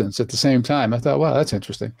regal distance at the same time. I thought, wow, that's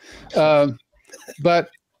interesting. But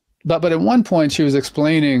at one point she was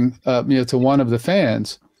explaining to one of the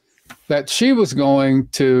fans that she was going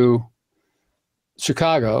to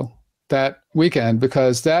Chicago that weekend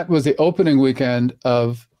because that was the opening weekend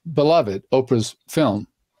of Beloved, Oprah's film,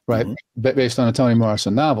 right? Based on a Toni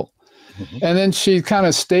Morrison novel. And then she kind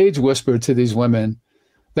of stage whispered to these women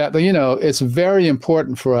that, it's very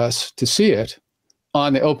important for us to see it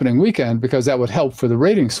on the opening weekend because that would help for the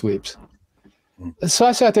rating sweeps. So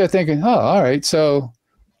I sat there thinking, oh, all right. So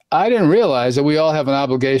I didn't realize that we all have an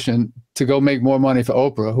obligation to go make more money for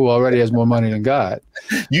Oprah, who already has more money than God.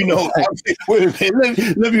 Wait a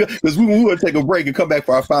minute, let me, because we want to take a break and come back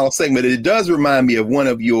for our final segment. It does remind me of one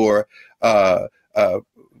of your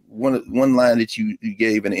one line that you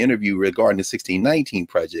gave in an interview regarding the 1619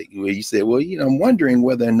 Project, where you said, well, I'm wondering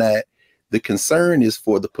whether or not the concern is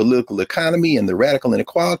for the political economy and the radical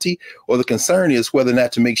inequality, or the concern is whether or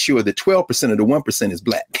not to make sure that 12% of the 1% is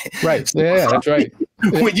Black. Right. Yeah, that's right.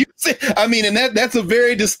 When you say, I mean, and that's a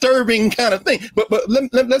very disturbing kind of thing. But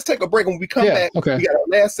let's take a break. When we come back, we got our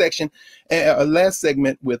last section, our last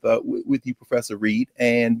segment with you, Professor Reed.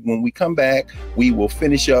 And when we come back, we will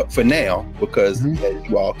finish up for now, because as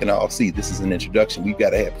you all can all see, this is an introduction. We've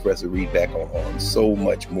got to have Professor Reed back on so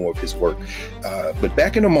much more of his work. But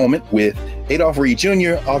back in a moment with Adolph Reed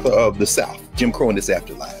Jr., author of The South, Jim Crow and Its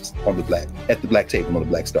Afterlives, at the Black Table on the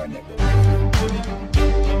Black Star Network.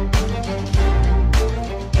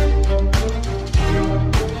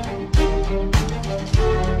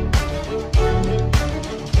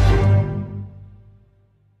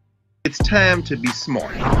 It's time to be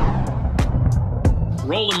smart.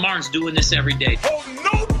 Roland Martin's doing this every day.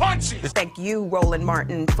 Oh, no punches! Thank you, Roland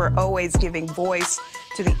Martin, for always giving voice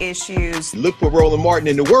to the issues. Look for Roland Martin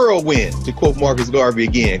in the whirlwind, to quote Marcus Garvey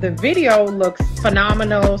again. The video looks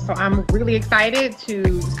phenomenal, so I'm really excited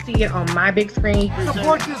to see it on my big screen.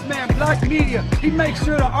 Support this man, Black Media. He makes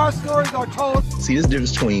sure that our stories are told. See, this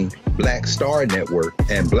difference between Black Star Network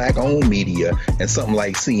and Black-owned media and something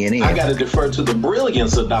like CNN. I got to defer to the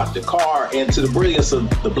brilliance of Dr. Carr and to the brilliance of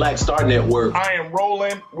the Black Star Network. I am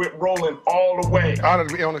Roland with Roland all the way. Honored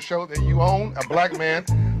to be on a show that you own. A black man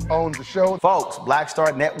owns the show. Folks, Black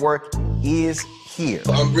Star Network is here.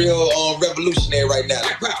 I'm real revolutionary right now.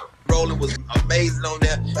 Roland was amazing on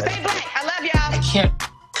there. Stay black. I love y'all. I can't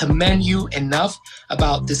commend you enough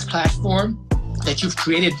about this platform that you've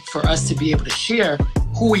created for us to be able to share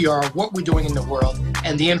who we are, what we're doing in the world,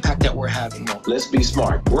 and the impact that we're having. Let's be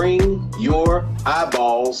smart. Bring your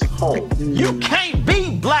eyeballs home. You can't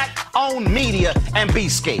be Black-owned media and be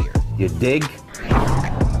scared. You dig?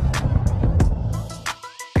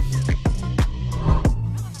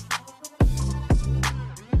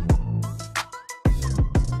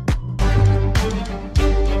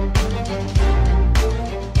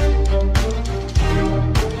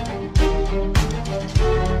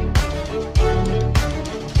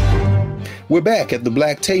 We're back at the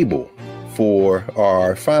Black Table for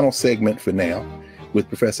our final segment for now with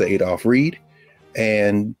Professor Adolph Reed.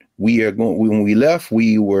 And when we left,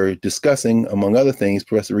 we were discussing, among other things,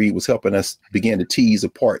 Professor Reed was helping us begin to tease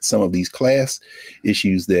apart some of these class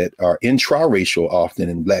issues that are intra-racial often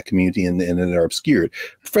in the Black community and that are obscured.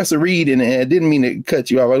 Professor Reed, and I didn't mean to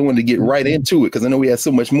cut you off, I wanted to get right into it because I know we had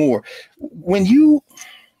so much more. When you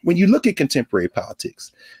look at contemporary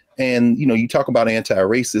politics, and, you know, you talk about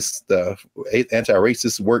anti-racist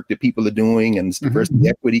work that people are doing and diversity,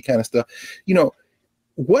 equity kind of stuff. You know,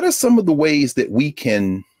 what are some of the ways that we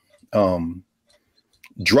can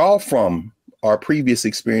draw from our previous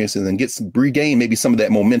experiences and regain maybe some of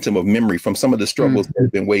that momentum of memory from some of the struggles that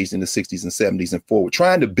have been waged in the 60s and 70s and forward,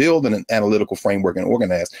 trying to build an analytical framework and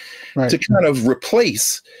organize to kind of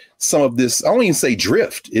replace some of this, I don't even say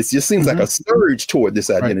drift. It just seems like a surge toward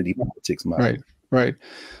this identity politics model. Right.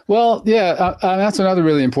 Well, yeah, that's another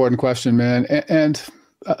really important question, man. And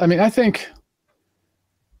I mean, I think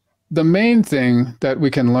the main thing that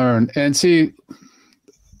we can learn and see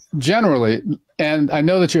generally, and I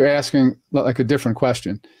know that you're asking like a different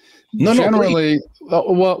question. No, but I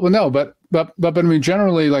mean,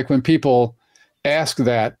 generally, like when people ask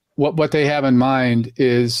that, what they have in mind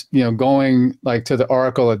is, you know, going like to the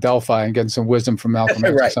Oracle at Delphi and getting some wisdom from Malcolm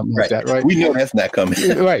X or something like that, right? We know that's not coming.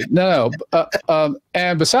 Right. No.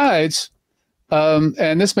 And besides,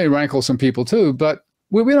 and this may rankle some people too, but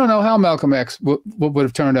we don't know how Malcolm X would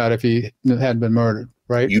have turned out if he hadn't been murdered,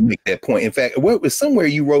 right? You make that point. In fact, what was somewhere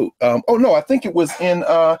you wrote? I think it was in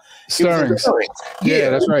Stirrings.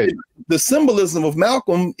 Yeah, that's right. The symbolism of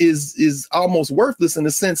Malcolm is almost worthless in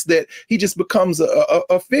the sense that he just becomes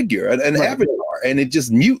a figure, an avatar, and it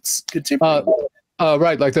just mutes contemporary.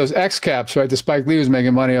 Right, like those X caps, right? The Spike Lee was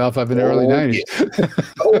making money off of in the early 90s.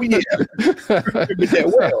 Well,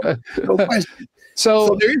 no question.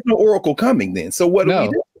 So there is no Oracle coming then. So what do we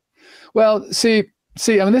do? Well, see,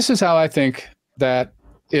 I mean, this is how I think that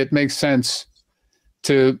it makes sense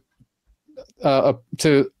to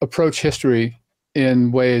approach history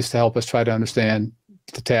in ways to help us try to understand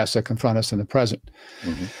the tasks that confront us in the present.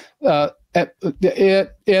 In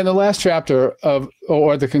the last chapter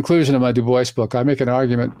or the conclusion of my Du Bois book, I make an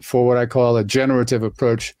argument for what I call a generative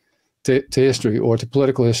approach to history, or to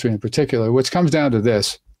political history in particular, which comes down to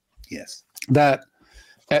this. Yes. That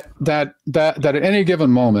at any given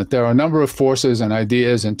moment, there are a number of forces and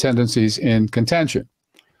ideas and tendencies in contention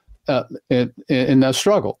in the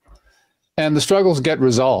struggle. And the struggles get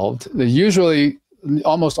resolved. They usually,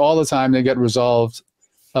 almost all the time, they get resolved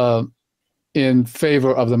in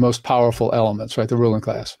favor of the most powerful elements, right? The ruling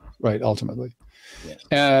class, right? Ultimately. Yes.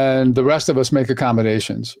 And the rest of us make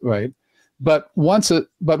accommodations, right? But when a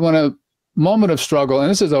moment of struggle, and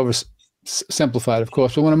this is over simplified, of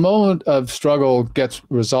course, but when a moment of struggle gets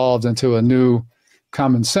resolved into a new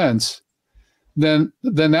common sense, then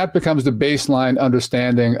that becomes the baseline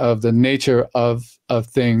understanding of the nature of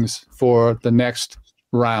things for the next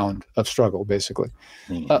round of struggle, basically.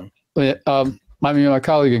 Mm-hmm. I mean, my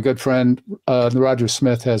colleague and good friend, Roger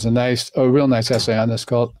Smith, has a real nice essay on this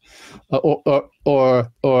called, or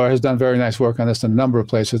has done very nice work on this in a number of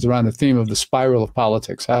places around the theme of the spiral of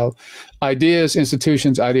politics, how ideas,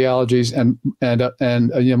 institutions, ideologies, and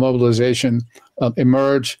mobilization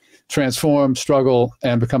emerge, transform, struggle,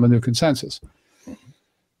 and become a new consensus.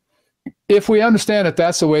 If we understand that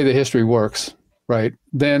that's the way the history works, right,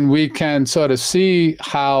 then we can sort of see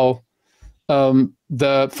how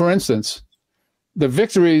for instance, the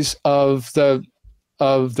victories of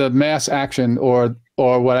the mass action, or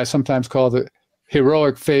what I sometimes call the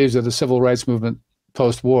heroic phase of the civil rights movement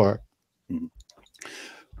post-war,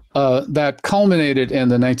 that culminated in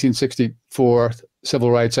the 1964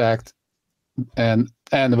 Civil Rights Act and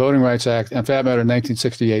the Voting Rights Act, and for that matter,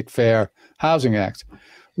 1968 Fair Housing Act,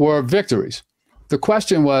 were victories. The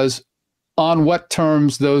question was on what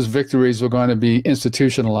terms those victories were going to be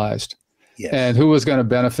institutionalized, yes, and who was going to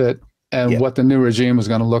benefit, and what the new regime was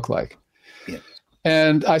going to look like.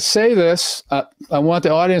 And I say this, I want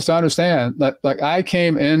the audience to understand that, like, I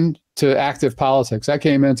came into active politics. I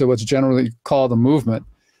came into what's generally called a movement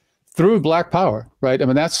through Black Power, right? I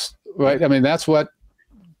mean, that's right. I mean, that's what,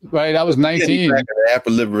 right? I was 19. The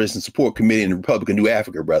African Liberation Support Committee in the Republican New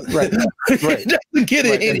Africa, brother. Right. Right. Get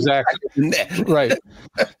it exactly. Right.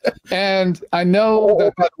 And I know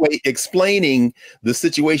that, by the way, explaining the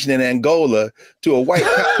situation in Angola to a white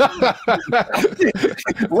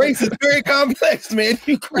race is very complex, man.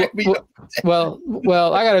 You crack me up. Well,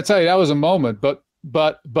 I got to tell you, that was a moment. But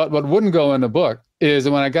what wouldn't go in the book is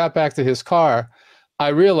that when I got back to his car, I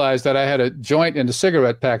realized that I had a joint and a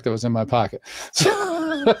cigarette pack that was in my pocket.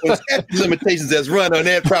 Limitations that's run on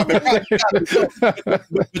that property.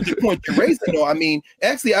 But the point you're raising, though, I mean,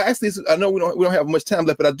 actually, I know we don't have much time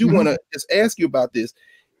left, but I do want to just ask you about this.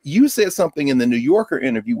 You said something in the New Yorker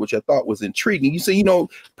interview, which I thought was intriguing. You say,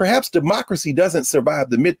 perhaps democracy doesn't survive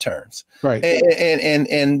the midterms, right?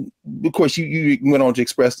 And of course, you went on to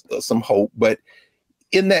express some hope, but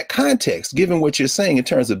in that context, given what you're saying in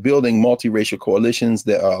terms of building multiracial coalitions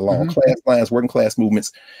that are along class lines, working class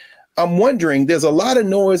movements, I'm wondering, there's a lot of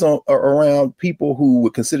noise around people who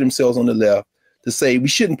would consider themselves on the left to say we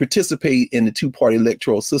shouldn't participate in the two-party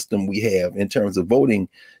electoral system we have in terms of voting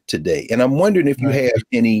today. And I'm wondering if you have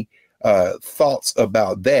any thoughts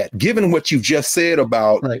about that, given what you've just said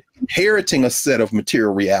about inheriting a set of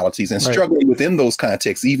material realities and struggling within those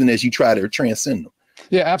contexts, even as you try to transcend them.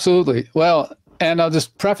 Yeah, absolutely. Well, and I'll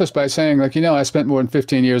just preface by saying, like, I spent more than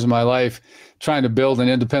 15 years of my life trying to build an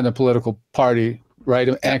independent political party, right,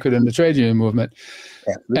 anchored in the trade union movement.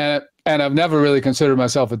 And I've never really considered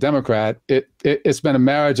myself a Democrat. It's been a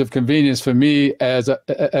marriage of convenience for me as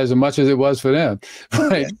much as it was for them,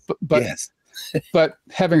 right? But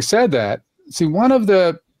having said that, see, one of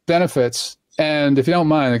the benefits, and if you don't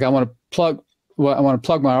mind, like, I want to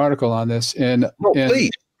plug my article on this please.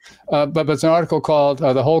 But it's an article called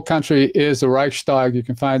 "The Whole Country is the Reichstag." You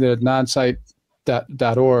can find it at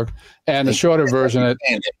nonsite.org, and the shorter version at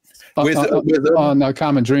on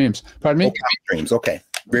Common Dreams. Pardon me? Common Dreams. Okay.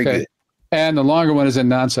 Very good. And the longer one is in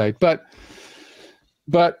Nonsite.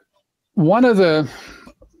 But one of the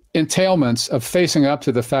entailments of facing up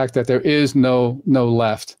to the fact that there is no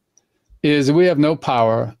left is we have no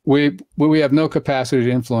power. We have no capacity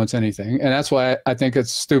to influence anything. And that's why I think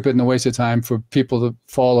it's stupid and a waste of time for people to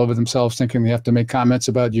fall over themselves thinking they have to make comments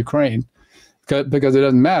about Ukraine, because it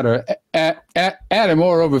doesn't matter. And it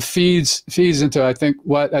moreover feeds into, I think,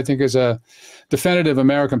 what I think is a definitive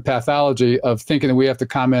American pathology of thinking that we have to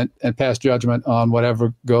comment and pass judgment on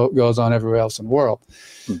whatever goes on everywhere else in the world.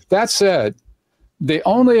 That said, the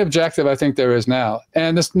only objective I think there is now,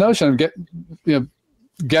 and this notion of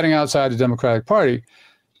getting outside the Democratic Party,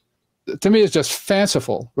 to me, is just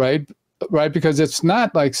fanciful, right? Right, because it's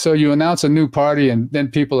not like, so you announce a new party and then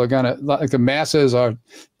people are gonna, like, the masses are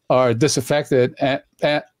disaffected and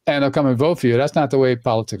they'll come and vote for you. That's not the way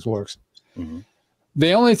politics works.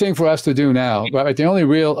 The only thing for us to do now, right, the only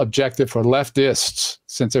real objective for leftists,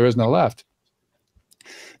 since there is no left,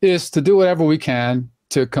 is to do whatever we can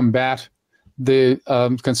to combat the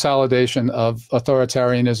consolidation of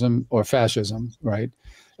authoritarianism or fascism, right?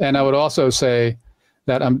 And I would also say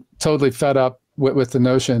that I'm totally fed up with the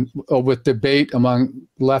notion, or with debate among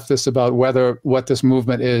leftists about whether what this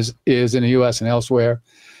movement is in the U.S. and elsewhere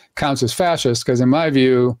counts as fascist, because in my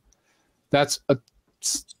view, that's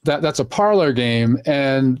a parlor game,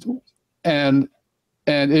 and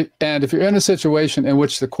if you're in a situation in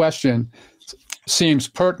which the question seems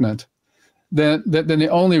pertinent, then the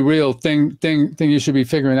only real thing you should be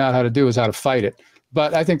figuring out how to do is how to fight it.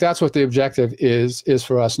 But I think that's what the objective is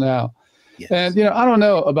for us now. Yes. And I don't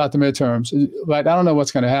know about the midterms, but I don't know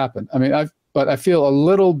what's going to happen. I mean, but I feel a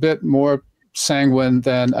little bit more sanguine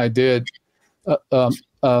than I did a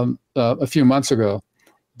few months ago.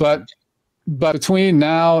 But between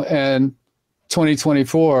now and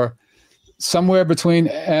 2024, somewhere between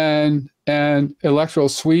an electoral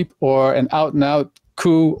sweep or an out-and-out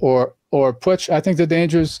coup or putsch, I think the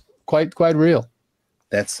danger is quite real.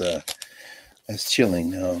 That's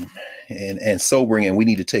chilling and sobering, and we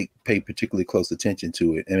need to pay particularly close attention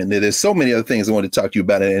to it. And there's so many other things I want to talk to you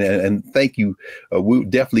about, and thank you. We're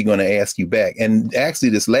definitely going to ask you back. And actually,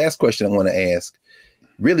 this last question I want to ask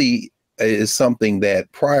really is something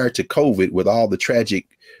that prior to COVID, with all the tragic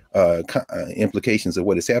implications of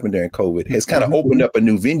what has happened during COVID, has kind of opened up a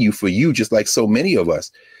new venue for you, just like so many of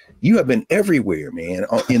us. You have been everywhere, man,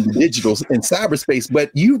 in the digital and cyberspace,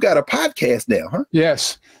 but you've got a podcast now, huh?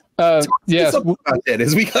 Yes. Yes. About that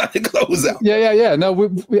as we got to close out. Yeah.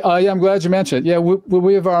 No, I'm glad you mentioned it. Yeah,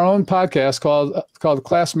 we have our own podcast called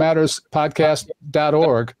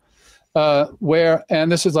classmatterspodcast.org,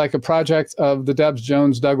 and this is like a project of the Debs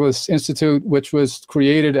Jones Douglas Institute, which was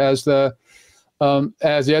created as the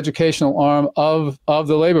educational arm of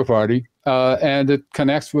the Labor Party, and it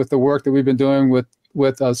connects with the work that we've been doing with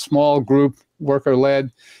a small group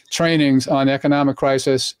worker-led trainings on economic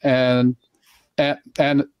crisis and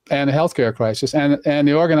healthcare crisis, and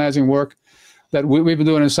the organizing work that we've been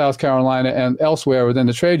doing in South Carolina and elsewhere within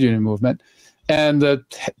the trade union movement. And the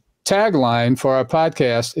tagline for our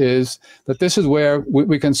podcast is that this is where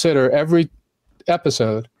we consider every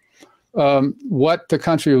episode what the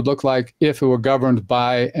country would look like if it were governed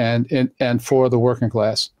by and for the working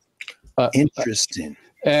class. Interesting.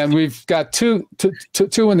 And we've got two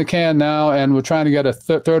in the can now, and we're trying to get a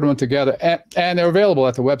third one together, and they're available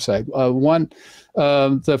at the website.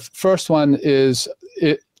 The first one is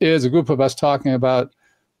a group of us talking about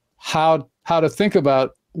how to think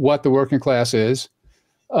about what the working class is,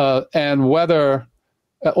 and whether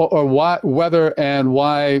what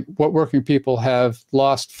working people have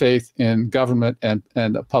lost faith in government and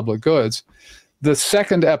public goods. The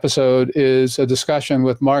second episode is a discussion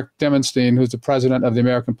with Mark Demonstein, who's the president of the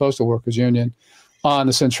American Postal Workers Union, on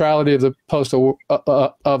the centrality of the postal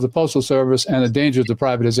service and the dangers of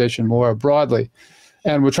privatization more broadly.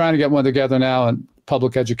 And we're trying to get one together now on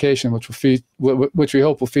public education, which we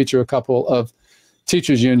hope will feature a couple of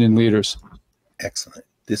teachers union leaders. Excellent.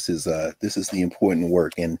 This is the important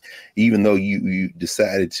work. And even though you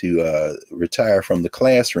decided to retire from the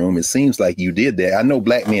classroom, it seems like you did that. I know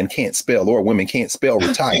black men can't spell, or women can't spell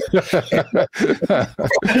retire. For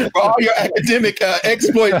all your academic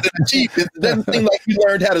exploits and achievements, it doesn't seem like you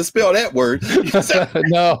learned how to spell that word.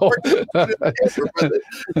 No.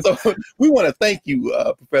 So we want to thank you,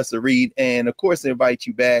 Professor Reed, and of course invite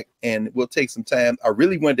you back, and we'll take some time. I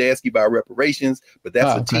really wanted to ask you about reparations, but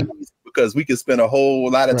that's a tease, because we could spend a whole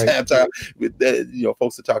lot of time with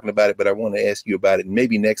folks are talking about it, but I want to ask you about it, and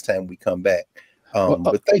maybe next time we come back.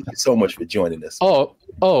 But thank you so much for joining us.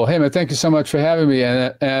 Hey man, thank you so much for having me,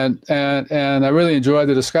 and I really enjoyed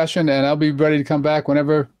the discussion, and I'll be ready to come back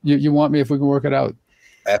whenever you want me, if we can work it out.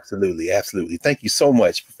 Absolutely. Thank you so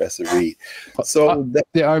much, Professor Reed. So all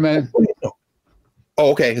right, man.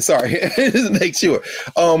 Oh, okay, sorry. Just make sure.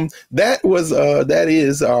 That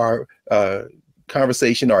is our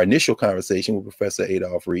conversation, our initial conversation with Professor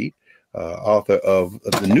Adolph Reed, author of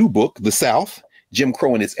the new book, The South, Jim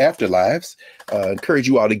Crow and Its Afterlives. Encourage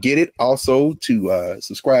you all to get it. Also to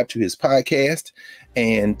subscribe to his podcast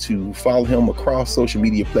and to follow him across social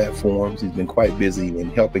media platforms. He's been quite busy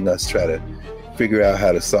in helping us try to figure out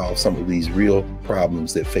how to solve some of these real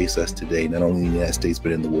problems that face us today, not only in the United States,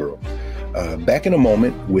 but in the world. Back in a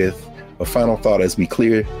moment with a final thought as we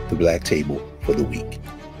clear the black table for the week.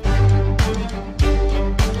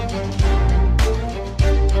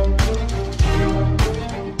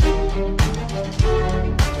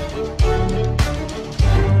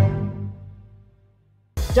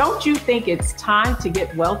 Don't you think it's time to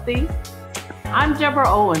get wealthy? I'm Deborah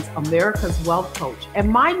Owens, America's Wealth Coach, and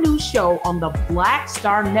my new show on the Black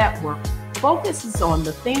Star Network focuses on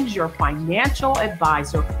the things your financial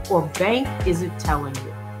advisor or bank isn't telling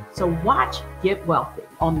you. So watch Get Wealthy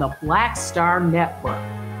on the Black Star Network.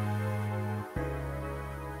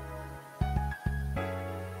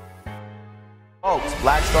 Folks,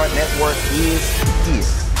 Black Star Network is here.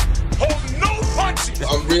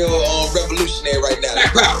 I'm real revolutionary right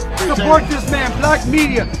now. Support this man, Black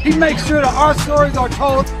Media. He makes sure that our stories are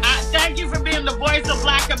told. Thank you for being the voice of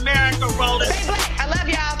Black America, Roland. Stay black. I love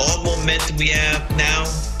y'all. All momentum we have now,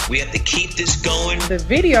 we have to keep this going. The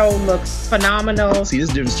video looks phenomenal. See,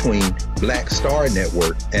 there's a difference between Black Star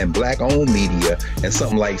Network and Black-owned media and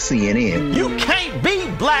something like CNN. You can't be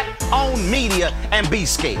Black-owned media and be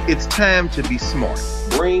scared. It's time to be smart.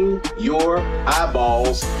 Bring your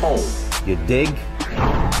eyeballs home. You dig?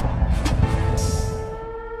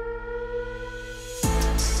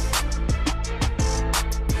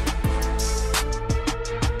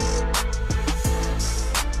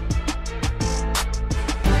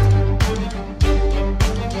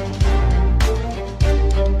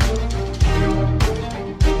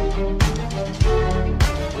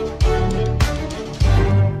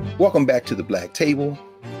 Welcome back to the Black Table.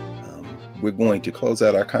 We're going to close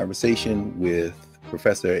out our conversation with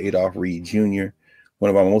Professor Adolph Reed Jr., one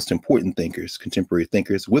of our most important thinkers, contemporary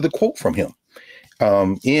thinkers, with a quote from him.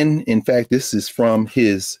 In fact, this is from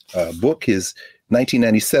his book, his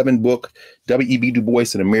 1997 book, W.E.B. Du Bois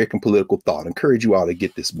and American Political Thought. I encourage you all to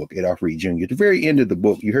get this book, Adolph Reed Jr. At the very end of the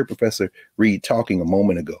book, you heard Professor Reed talking a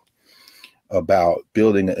moment ago about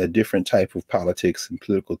building a different type of politics and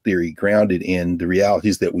political theory grounded in the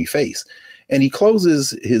realities that we face. And he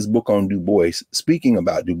closes his book on Du Bois, speaking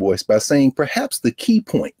about Du Bois, by saying perhaps the key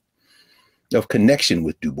point of connection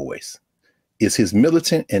with Du Bois is his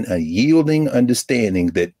militant and unyielding understanding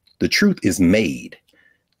that the truth is made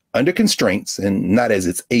under constraints and not as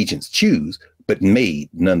its agents choose, but made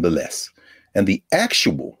nonetheless. And the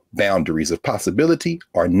actual boundaries of possibility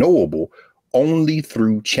are knowable only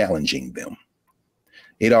through challenging them.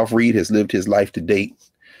 Adolph Reed has lived his life to date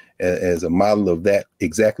as a model of that,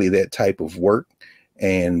 exactly that type of work.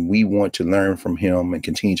 And we want to learn from him and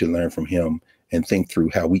continue to learn from him and think through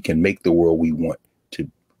how we can make the world we want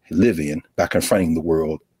to live in by confronting the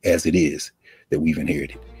world as it is that we've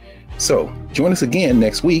inherited. So join us again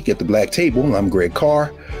next week at the Black Table. I'm Greg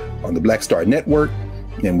Carr on the Black Star Network,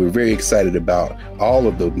 and we're very excited about all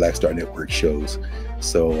of the Black Star Network shows.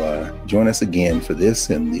 So join us again for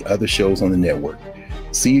this and the other shows on the network.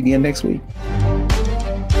 See you again next week.